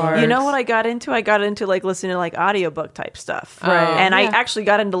love books. you know what I got into? I got into like listening to like audiobook type stuff. Right. And I Yeah. actually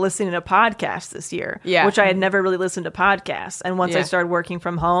got into listening to podcasts this year. Yeah. Which I had never really listened to podcasts. And once I Yeah. started working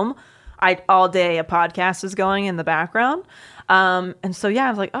from home, all day a podcast is going in the background. And so I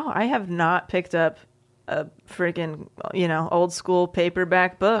was like, oh, I have not picked up a freaking old school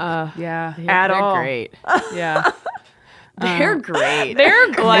paperback book Yeah. at They're all. great. Yeah. They're great. They're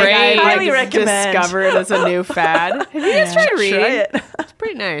Like, great. I Highly recommend. discovered as a new fad. Have you guys tried reading? Try it. It's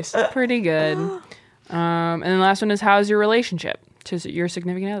pretty nice. Pretty good. And then the last one is, how's your relationship to your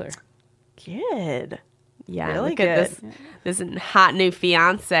significant other? Good. Yeah, Really look at good. this hot new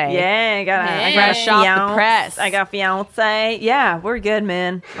fiance. Yeah, I got Fresh off the press. I got fiance. Yeah, we're good,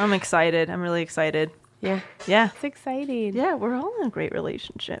 man. I'm excited. I'm really excited. yeah, Yeah. it's exciting. Yeah, we're all in great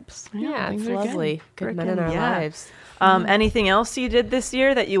relationships. Yeah, it's things are good. lovely. Good men in Frickin' our yeah. lives. Anything else you did this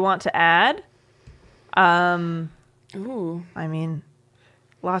year that you want to add? Ooh. I mean,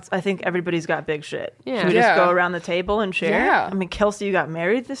 lots. I think everybody's got big shit. Yeah. Should we Yeah. just go around the table and share? Yeah. I mean, Kelsey, you got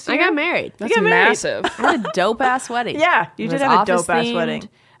married this I year? got married. That's got married. massive. I had a dope ass wedding. Yeah, you It did was have a office dope-ass themed. wedding.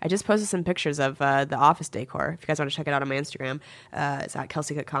 I just posted some pictures of the office decor. If you guys want to check it out on my Instagram, it's at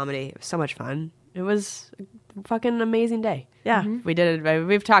Kelsey Cook Comedy. It was so much fun. It was a fucking amazing day. Yeah. We did it.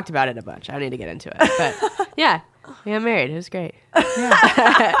 We've talked about it a bunch. I don't need to get into it, but yeah, we got married. It was great.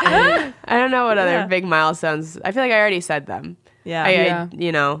 I don't know what other Yeah. big milestones. I feel like I already said them. Yeah. I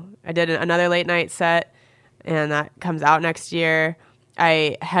did another late night set, and that comes out next year.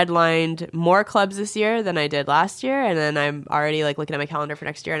 I headlined more clubs this year than I did last year, and then I'm already like looking at my calendar for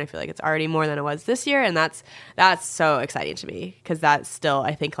next year, and I feel like it's already more than it was this year, and that's so exciting to me because that's still,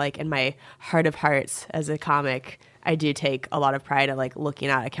 I think, like in my heart of hearts as a comic, I do take a lot of pride at like looking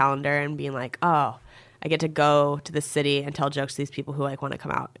at a calendar and being like, oh, I get to go to the city and tell jokes to these people who like want to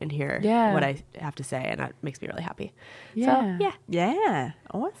come out and hear what I have to say, and that makes me really happy. Yeah. So, Yeah.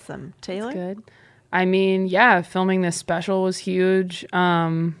 Awesome. Taylor? Good. I mean, yeah, filming this special was huge.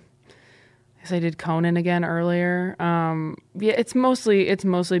 I guess I did Conan again earlier. Yeah, it's mostly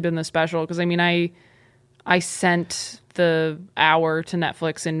been the special because I mean, I sent the hour to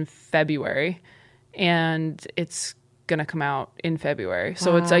Netflix in February, and it's gonna come out in February.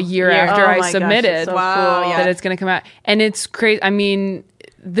 So it's a year after I submitted that it's gonna come out, and it's crazy. I mean,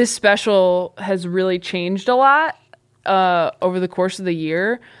 this special has really changed a lot over the course of the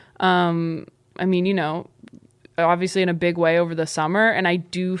year. I mean, you know, obviously in a big way over the summer, and I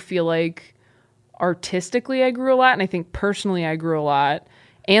do feel like artistically I grew a lot, and I think personally I grew a lot.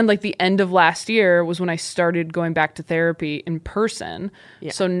 And like the end of last year was when I started going back to therapy in person.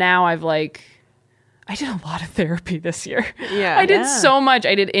 Yeah. So now I did a lot of therapy this year. Yeah. I did so much.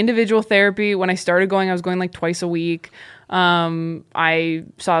 I did individual therapy. When I started going, I was going like twice a week. I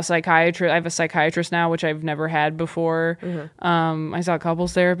saw a psychiatrist. I have a psychiatrist now, which I've never had before. Mm-hmm. I saw a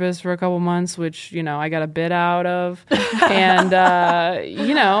couples therapist for a couple months, which, you know, I got a bit out of. And,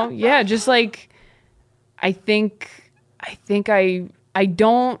 you know, yeah, just like, I'm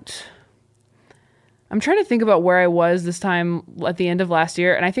trying to think about where I was this time at the end of last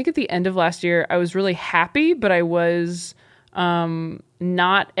year. And I think at the end of last year, I was really happy, but I was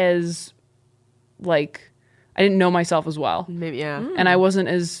not as, like, I didn't know myself as well. Maybe, yeah. And I wasn't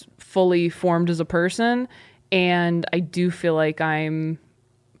as fully formed as a person. And I do feel like I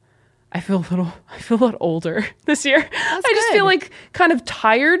feel a lot older this year. I just feel like kind of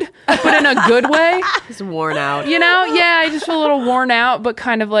tired, but in a good way. Just worn out. You know? Yeah, I just feel a little worn out, but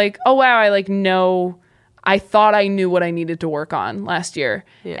kind of like, oh wow, I thought I knew what I needed to work on last year.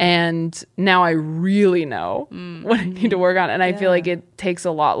 Yeah. And now I really know what I need to work on. And I feel like it takes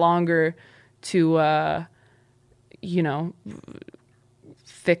a lot longer to, you know,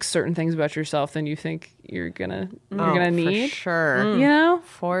 fix certain things about yourself than you think you're gonna need. For sure. You know?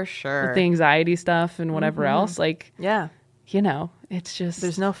 For sure. With the anxiety stuff and whatever else. Like, Yeah. you know, it's just...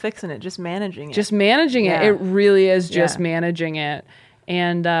 There's no fixing it, just managing it. Just managing it. Yeah. It really is just managing it.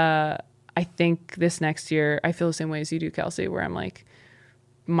 And I think this next year, I feel the same way as you do, Kelsey, where I'm like,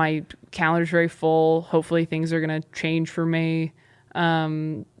 my calendar's very full. Hopefully things are going to change for me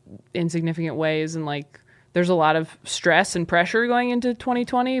in significant ways. And like, there's a lot of stress and pressure going into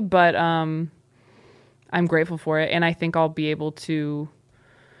 2020, but I'm grateful for it. And I think I'll be able to,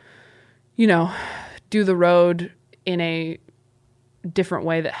 you know, do the road in a different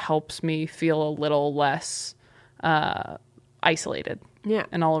way that helps me feel a little less isolated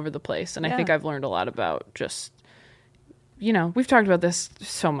and all over the place. And I think I've learned a lot about just, you know, we've talked about this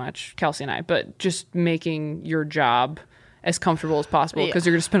so much, Kelsey and I, but just making your job as comfortable as possible because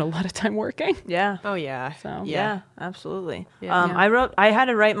you're going to spend a lot of time working. Yeah. Oh, yeah. So Yeah, absolutely. Yeah. I had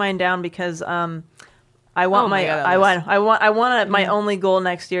to write mine down because I want my only goal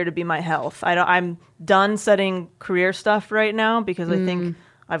next year to be my health. I'm done setting career stuff right now because I think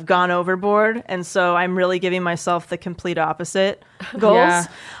I've gone overboard, and so I'm really giving myself the complete opposite goals. Yeah.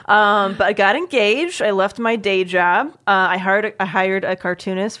 But I got engaged. I left my day job. I hired a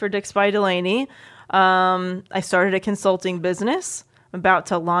cartoonist for Dick Spy Delaney. I started a consulting business. I'm about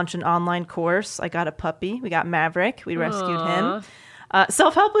to launch an online course. I got a puppy. We got Maverick. We rescued him.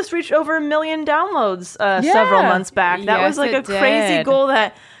 Self-Helpless reached over 1 million downloads several months back. That was like a crazy goal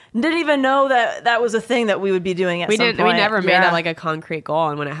that didn't even know that was a thing that we would be doing at some point. We never made it like a concrete goal,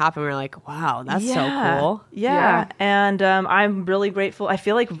 and when it happened, we were like, "Wow, that's so cool." Yeah. And I'm really grateful. I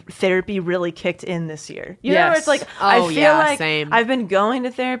feel like therapy really kicked in this year. You know, where it's like I feel like same. I've been going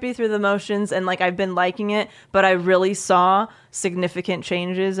to therapy through the motions, and like I've been liking it, but I really saw significant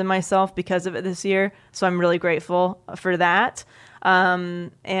changes in myself because of it this year. So I'm really grateful for that.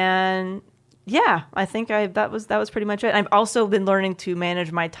 And yeah, I think that was pretty much it. I've also been learning to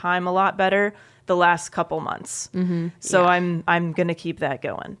manage my time a lot better the last couple months. Mm-hmm. So I'm going to keep that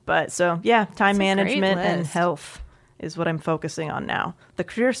going. But so yeah, time management and health is what I'm focusing on now. The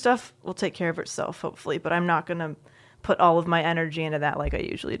career stuff will take care of itself, hopefully, but I'm not going to put all of my energy into that like I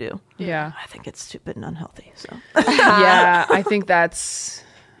usually do. Yeah. I think it's stupid and unhealthy. So yeah, I think that's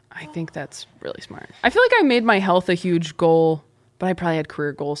really smart. I feel like I made my health a huge goal, but I probably had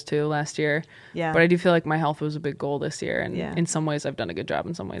career goals too last year. Yeah. But I do feel like my health was a big goal this year. And in some ways I've done a good job.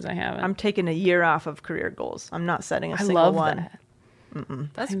 In some ways I haven't. I'm taking a year off of career goals. I'm not setting a single one.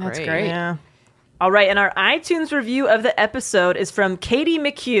 That's great. Yeah. All right, and our iTunes review of the episode is from Katie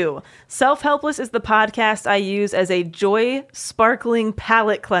McHugh. Self-Helpless is the podcast I use as a joy sparkling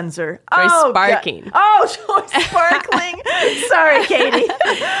palate cleanser. Joy sparking. Joy sparkling. Sorry, Katie.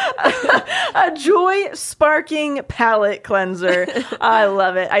 A joy-sparking palate cleanser. I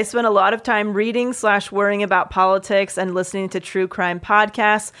love it. I spend a lot of time reading / worrying about politics and listening to true crime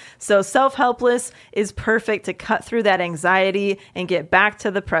podcasts. So Self-Helpless is perfect to cut through that anxiety and get back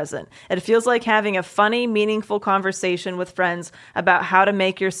to the present. It feels like having a funny, meaningful conversation with friends about how to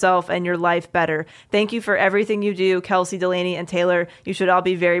make yourself and your life better. Thank you for everything you do, Kelsey, Delaney, and Taylor. You should all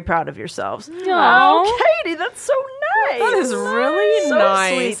be very proud of yourselves. Oh, Katie, that's so nice. That is really so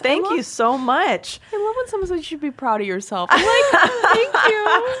nice. Sweet. Thank you so much. I love when someone says you should be proud of yourself. I'm like, thank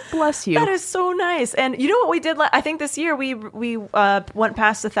you. Bless you. That is so nice. And you know what we did? I think this year we went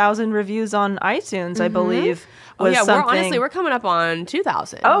past 1,000 reviews on iTunes, I believe. Oh yeah, we're coming up on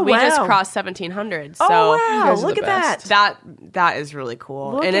 2,000. Oh, we wow. just crossed 1,700. So oh You wow! guys are Look the at best. that. that is really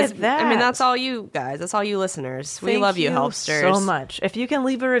cool. Look and at I mean, that. that's all you guys. That's all you listeners. We Thank love you, Helpsters. so much. If you can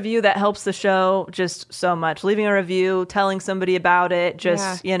leave a review, that helps the show just so much. Leaving a review, telling somebody about it,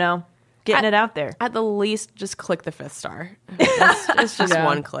 just getting it out there. At the least, just click the 5th star. It's just Yeah.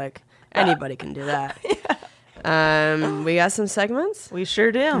 one click. Anybody can do that. We got some segments. We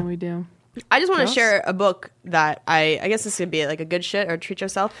sure do. Yeah, we do. I just want to share a book that I guess this could be like a good shit or treat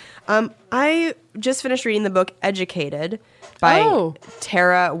yourself. I just finished reading the book Educated by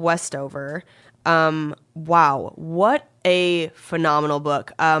Tara Westover. Wow, what a phenomenal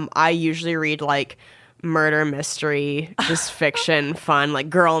book. I usually read like murder mystery, just fiction, fun, like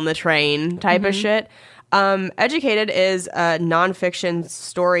Girl on the Train type of shit. Educated is a nonfiction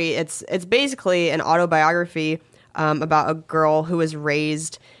story. It's basically an autobiography about a girl who was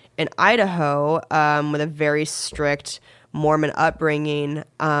raised in Idaho with a very strict Mormon upbringing,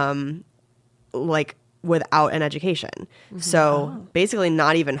 like without an education. So basically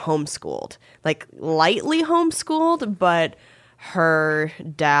not even homeschooled, like lightly homeschooled, but her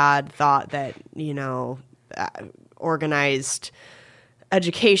dad thought that, organized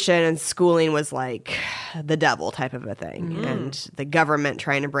education and schooling was like the devil type of a thing, and the government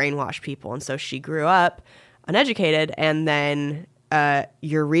trying to brainwash people. And so she grew up uneducated, and then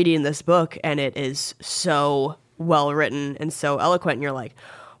you're reading this book and it is so well written and so eloquent, and you're like,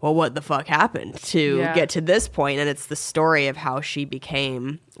 well, what the fuck happened to get to this point? And it's the story of how she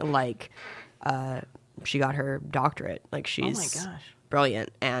became like she got her doctorate. Like, she's brilliant,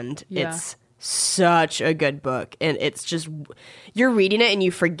 and it's such a good book. And it's just, you're reading it and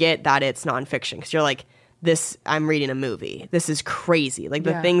you forget that it's nonfiction, because you're like, I'm reading a movie. This is crazy. Like,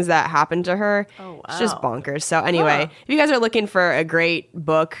 the things that happened to her, it's just bonkers. So anyway, if you guys are looking for a great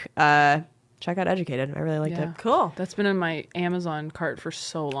book, check out Educated. I really liked it. Cool. That's been in my Amazon cart for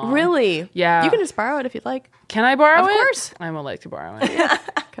so long. Really? Yeah. You can just borrow it if you'd like. Can I borrow it? Of course. I would like to borrow it.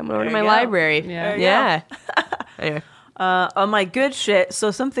 Come over to my library. Yeah. Anyway. On my good shit,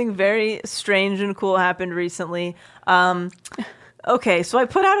 so something very strange and cool happened recently. Okay, so I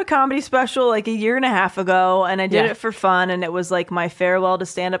put out a comedy special like a year and a half ago, and I did it for fun, and it was like my farewell to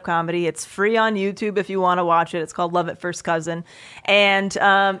stand-up comedy. It's free on YouTube if you want to watch it. It's called Love at First Cousin. And,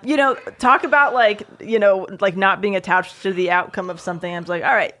 talk about like not being attached to the outcome of something. I was like,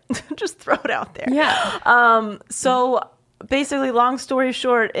 all right, just throw it out there. Yeah. So basically, long story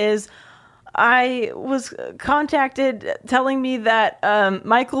short is, I was contacted telling me that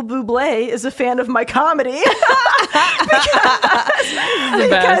Michael Bublé is a fan of my comedy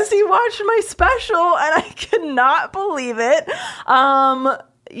because he watched my special, and I could not believe it.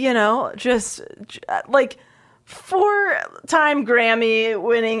 Just like 4-time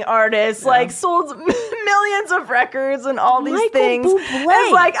Grammy-winning artist, like sold millions of records and all these things.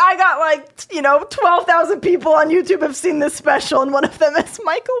 It's like, I got 12,000 people on YouTube have seen this special, and one of them is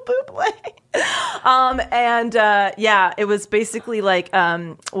Michael Bublé. It was basically like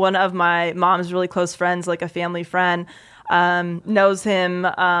one of my mom's really close friends, like a family friend, knows him, he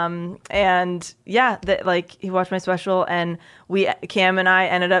watched my special, and Cam and I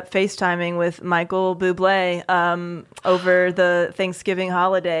ended up FaceTiming with Michael Bublé over the Thanksgiving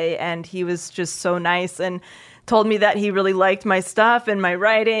holiday, and he was just so nice and told me that he really liked my stuff and my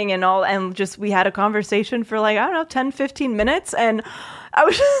writing and all, and just we had a conversation for 10-15 minutes, and I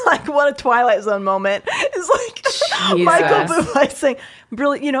was just like, what a Twilight Zone moment. It's like Michael Bublé saying,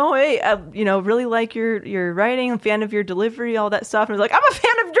 really, really like your writing, I'm a fan of your delivery, all that stuff. And I was like, I'm a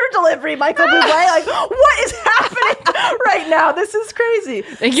fan of your delivery, Michael Bublé. Like, what is happening right now? This is crazy.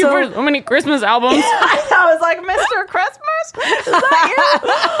 Thank you for so many Christmas albums. Yeah, I was like, Mr. Christmas? Is that you?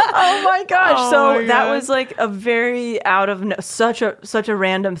 Oh my gosh. That was like a very such a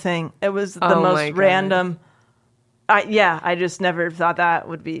random thing. It was the most random. I just never thought that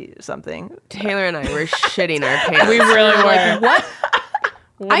would be something. Taylor and I were shitting our pants. We really were. Like,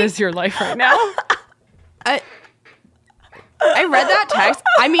 what is your life right now? I read that text.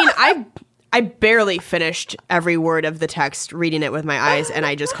 I mean, I barely finished every word of the text, reading it with my eyes, and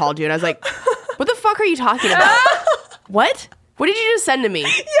I just called you, and I was like, what the fuck are you talking about? What? What did you just send to me?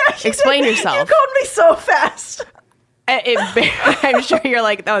 Yeah, Explain yourself. You called me so fast. I'm sure you're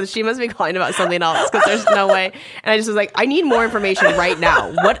like, oh, she must be calling about something else because there's no way. And I just was like, I need more information right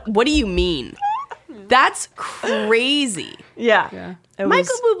now. What do you mean? That's crazy. Yeah.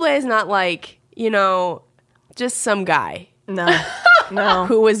 Michael Bublé is not like, just some guy. No.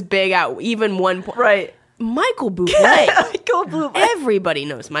 Who was big at even one point. Right. Michael Bublé. Michael Bublé. Everybody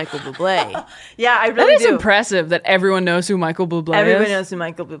knows Michael Bublé. Yeah, I That really is do. impressive that everyone knows who Michael Bublé Everybody is. knows who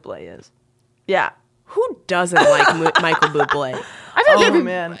Michael Bublé is. Yeah. Who doesn't like Michael Bublé? I feel like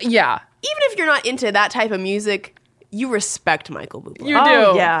man. Yeah. Even if you're not into that type of music, you respect Michael Bublé. You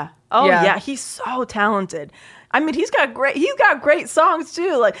Oh do. yeah. Yeah. He's so talented. I mean, he's got great songs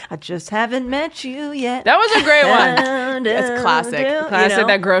too. Like I just haven't met you yet. That was a great one. That's classic. Classic,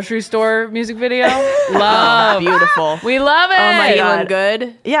 that grocery store music video. Love. Beautiful. We love it. Oh my Feeling God.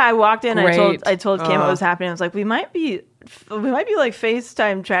 good. Yeah, I walked in. Great. I told Kim what was happening. I was like, we might be like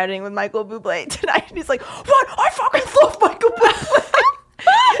FaceTime chatting with Michael Bublé tonight. And he's like, what? I fucking love Michael Bublé.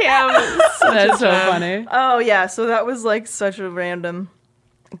 That's so funny. Oh yeah, so that was like such a random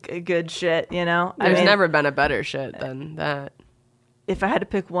good shit, I There's mean, never been a better shit than that. if I had to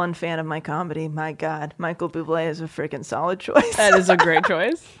pick one fan of my comedy, my God, Michael Bublé is a freaking solid choice. That is a great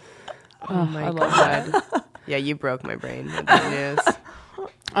choice. Oh my God. Yeah, you broke my brain with that news.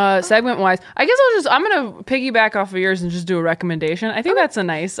 Segment wise, I guess I'm gonna piggyback off of yours and just do a recommendation. I think that's a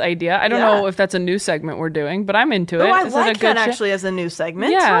nice idea. I don't know if that's a new segment we're doing, but I'm into it. I Is it like a good that shit? actually as a new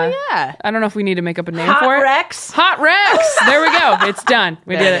segment. Yeah. Yeah. I don't know if we need to make up a name Hot for it. Rex. Hot Rex. There we go. It's done.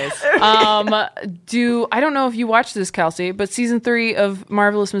 We There did it it. I don't know if you watched this, Kelsey, but season 3 of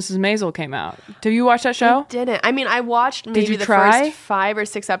Marvelous Mrs. Maisel came out. Did you watch that show? Didn't. I mean, I watched maybe you the try? first 5 or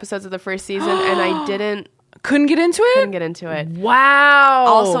 6 episodes of the first season, and I didn't Couldn't get into it? get into it. Wow.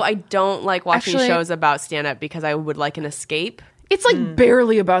 Also, I don't like watching Actually- shows about stand-up because I would like an escape. It's like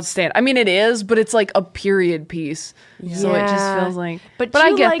barely about stand. I mean, it is, but it's like a period piece. So it just Yeah. feels like. But I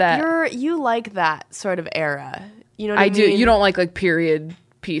you get like that. you like that sort of era. You know what I I do. mean? You don't like period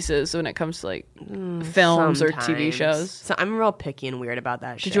pieces when it comes to like films or TV Sometimes. shows. So I'm real picky and weird about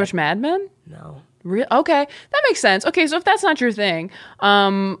that shit. Did you watch Mad Men? No. Okay, that makes sense. Okay, so if that's not your thing,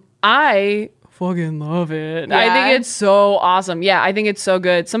 I fucking love it. I Yeah? think it's so awesome. Yeah, I think it's so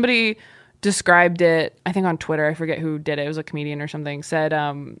good. Somebody described it, I think on Twitter, I forget who did it. It was a comedian or something, said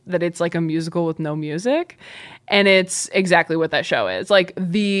that it's like a musical with no music. And it's exactly what that show is. Like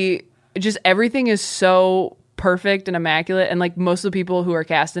just everything is so perfect and immaculate, and like most of the people who are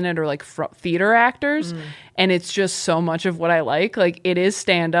cast in it are like theater actors, and it's just so much of what I like. Like it is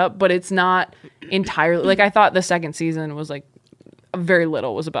stand up, but it's not entirely like I thought the second season was like very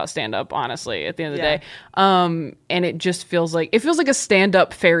little was about stand up, honestly, at the end of the day. And it just feels like a stand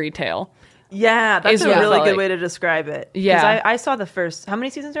up fairy tale. Yeah, that's Is a what it really felt good like. way to describe it. 'Cause Yeah. I saw the first. How many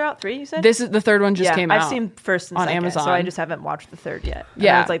seasons are out? 3, you said? This is the third one just came out. I've seen first and on second, Amazon. so I just haven't watched the third yet. And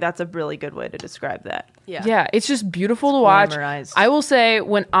Yeah. I was like, that's a really good way to describe that. Yeah, it's just beautiful to watch. glamorized. I will say,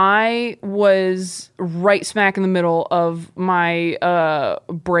 when I was right smack in the middle of my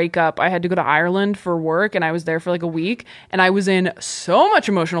breakup, I had to go to Ireland for work, and I was there for like a week, and I was in so much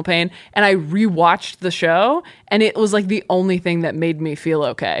emotional pain, and I rewatched the show, and it was like the only thing that made me feel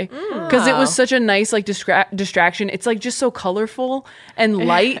okay, because it was such a nice like distraction. It's like just so colorful and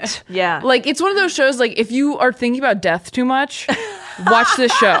light. Yeah. Like it's one of those shows, like if you are thinking about death too much, watch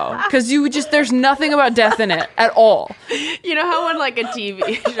this show, because there's nothing about death in it at all. You know how when like a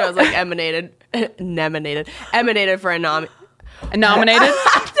TV show is like emanated for a Nominated.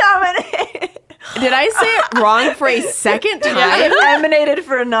 Dominated. Did I say it wrong for a second time? Emanated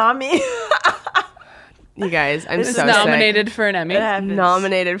for a Nami. You guys, I'm It's so nominated for an Emmy. sick.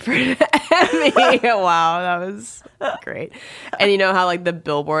 Nominated for an Emmy. Wow, that was great. And you know how like the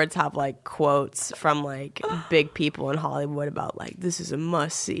billboards have like quotes from like big people in Hollywood about like this is a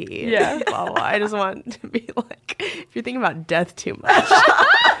must see. Yeah. Blah, blah. I just want to be like, if you're thinking about death too much,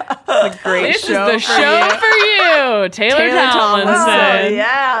 it's a great This show. is the for show you. for you, Taylor Tomlinson. Oh,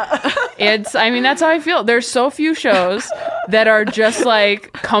 yeah. That's how I feel. There's so few shows that are just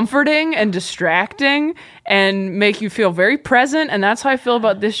like comforting and distracting and make you feel very present, and that's how I feel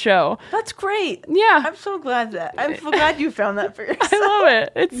about this show. That's great. Yeah. I'm so glad you found that for yourself. I love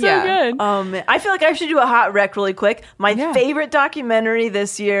it. It's so Yeah. good. Oh man, I feel like I should do a hot rec really quick. My Yeah. favorite documentary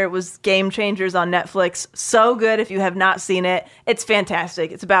this year was Game Changers on Netflix. So good if you have not seen it. It's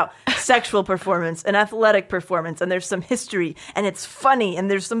fantastic. It's about sexual performance and athletic performance, and there's some history, and it's funny,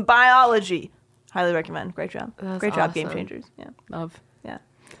 and there's some biology. Highly recommend. Great job. Great job, Game awesome. Changers. Yeah. Love. Yeah.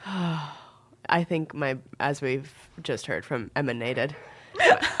 I think as we've just heard from Emanated,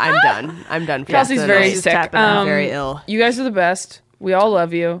 I'm done. I'm done. For Kelsey's very sick. I'm very ill. You guys are the best. We all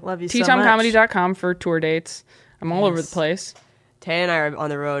love you. Love you so much. TTomComedy.com for tour dates. I'm all over the place. Tay and I are on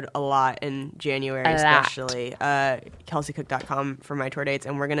the road a lot in January, especially. KelseyCook.com for my tour dates,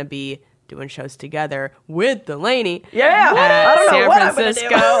 and we're gonna be doing shows together with Delaney. Yeah, I don't know what I'm gonna do.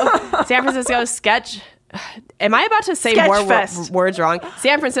 San Francisco Sketch. Am I about to say more words wrong?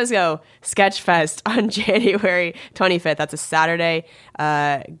 San Francisco Sketch Fest on January 25th. That's a Saturday.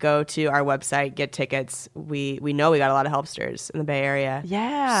 Go to our website, get tickets. We know we got a lot of helpsters in the Bay Area.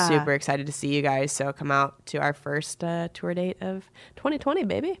 Yeah. Super excited to see you guys. So come out to our first tour date of 2020,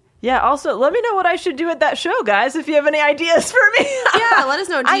 baby. Yeah, also, let me know what I should do at that show, guys, if you have any ideas for me. Yeah, let us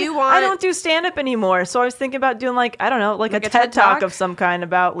know. Do you want... I don't do stand-up anymore, so I was thinking about doing, like a TED Talk of some kind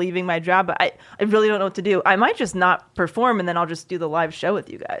about leaving my job, but I really don't know what to do. I might just not perform, and then I'll just do the live show with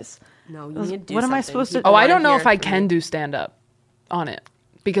you guys. No, you need to do What am I something. supposed to... Oh, I don't know if I can do stand-up on it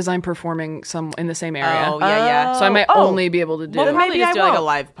because I'm performing in the same area. Oh, yeah. So I might only be able to do Well, it. maybe just do like a won't.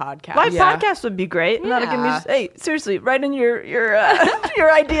 live podcast. Live podcast would be great. Yeah. That'll give me hey, seriously, write in your your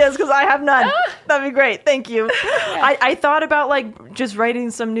ideas because I have none. That'd be great. Thank you. I thought about like just writing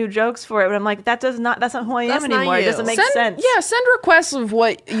some new jokes for it, but I'm like, that's not who I am That's not anymore. It you. doesn't make sense. Yeah, send requests of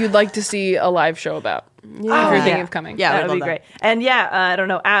what you'd like to see a live show about. If you're thinking of coming. Yeah, that we'd would be love great. And I don't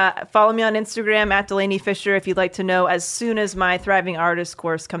know. Follow me on Instagram at Delaney Fisher if you'd like to know as soon as my Thriving Artist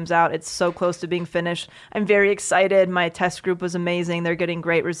course comes out. It's so close to being finished. I'm very excited. My test group was amazing. They're getting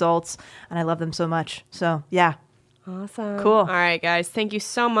great results, and I love them so much. So yeah. Awesome. Cool. All right, guys. Thank you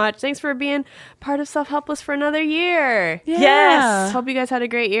so much. Thanks for being part of Self Helpless for another year. Yes. Hope you guys had a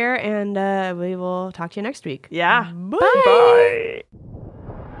great year, and we will talk to you next week. Yeah. Bye.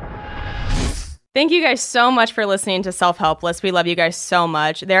 Thank you guys so much for listening to Self Helpless. We love you guys so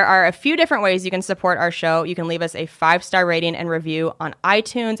much. There are a few different ways you can support our show. You can leave us a 5-star rating and review on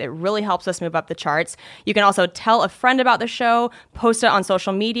iTunes. It really helps us move up the charts. You can also tell a friend about the show, post it on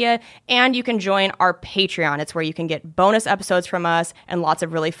social media, and you can join our Patreon. It's where you can get bonus episodes from us and lots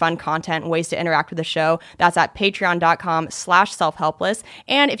of really fun content and ways to interact with the show. That's at patreon.com/selfhelpless.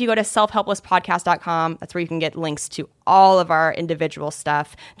 And if you go to selfhelplesspodcast.com, that's where you can get links to all of our individual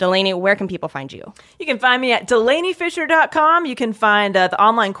stuff. Delaney, where can people find you? You can find me at DelaneyFisher.com. You can find the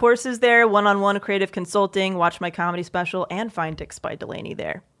online courses there, one-on-one creative consulting, watch my comedy special, and find Dicks by Delaney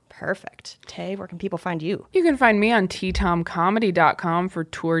there. Perfect. Tay, where can people find you? You can find me on ttomcomedy.com for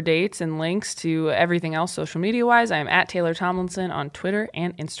tour dates and links to everything else social media-wise. I am at Taylor Tomlinson on Twitter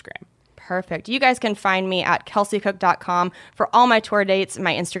and Instagram. Perfect. You guys can find me at kelseycook.com for all my tour dates.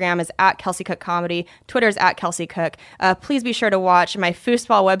 My Instagram is at kelseycookcomedy. Twitter is at kelseycook. Please be sure to watch my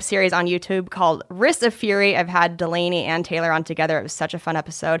foosball web series on YouTube called Wrists of Fury. I've had Delaney and Taylor on together. It was such a fun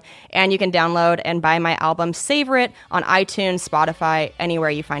episode. And you can download and buy my album Savor It on iTunes, Spotify,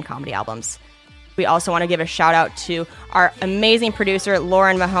 anywhere you find comedy albums. We also want to give a shout out to our amazing producer,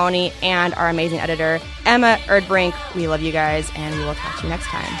 Lauren Mahoney, and our amazing editor, Emma Erdbrink. We love you guys, and we will talk to you next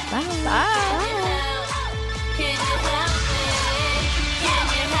time. Bye. Bye.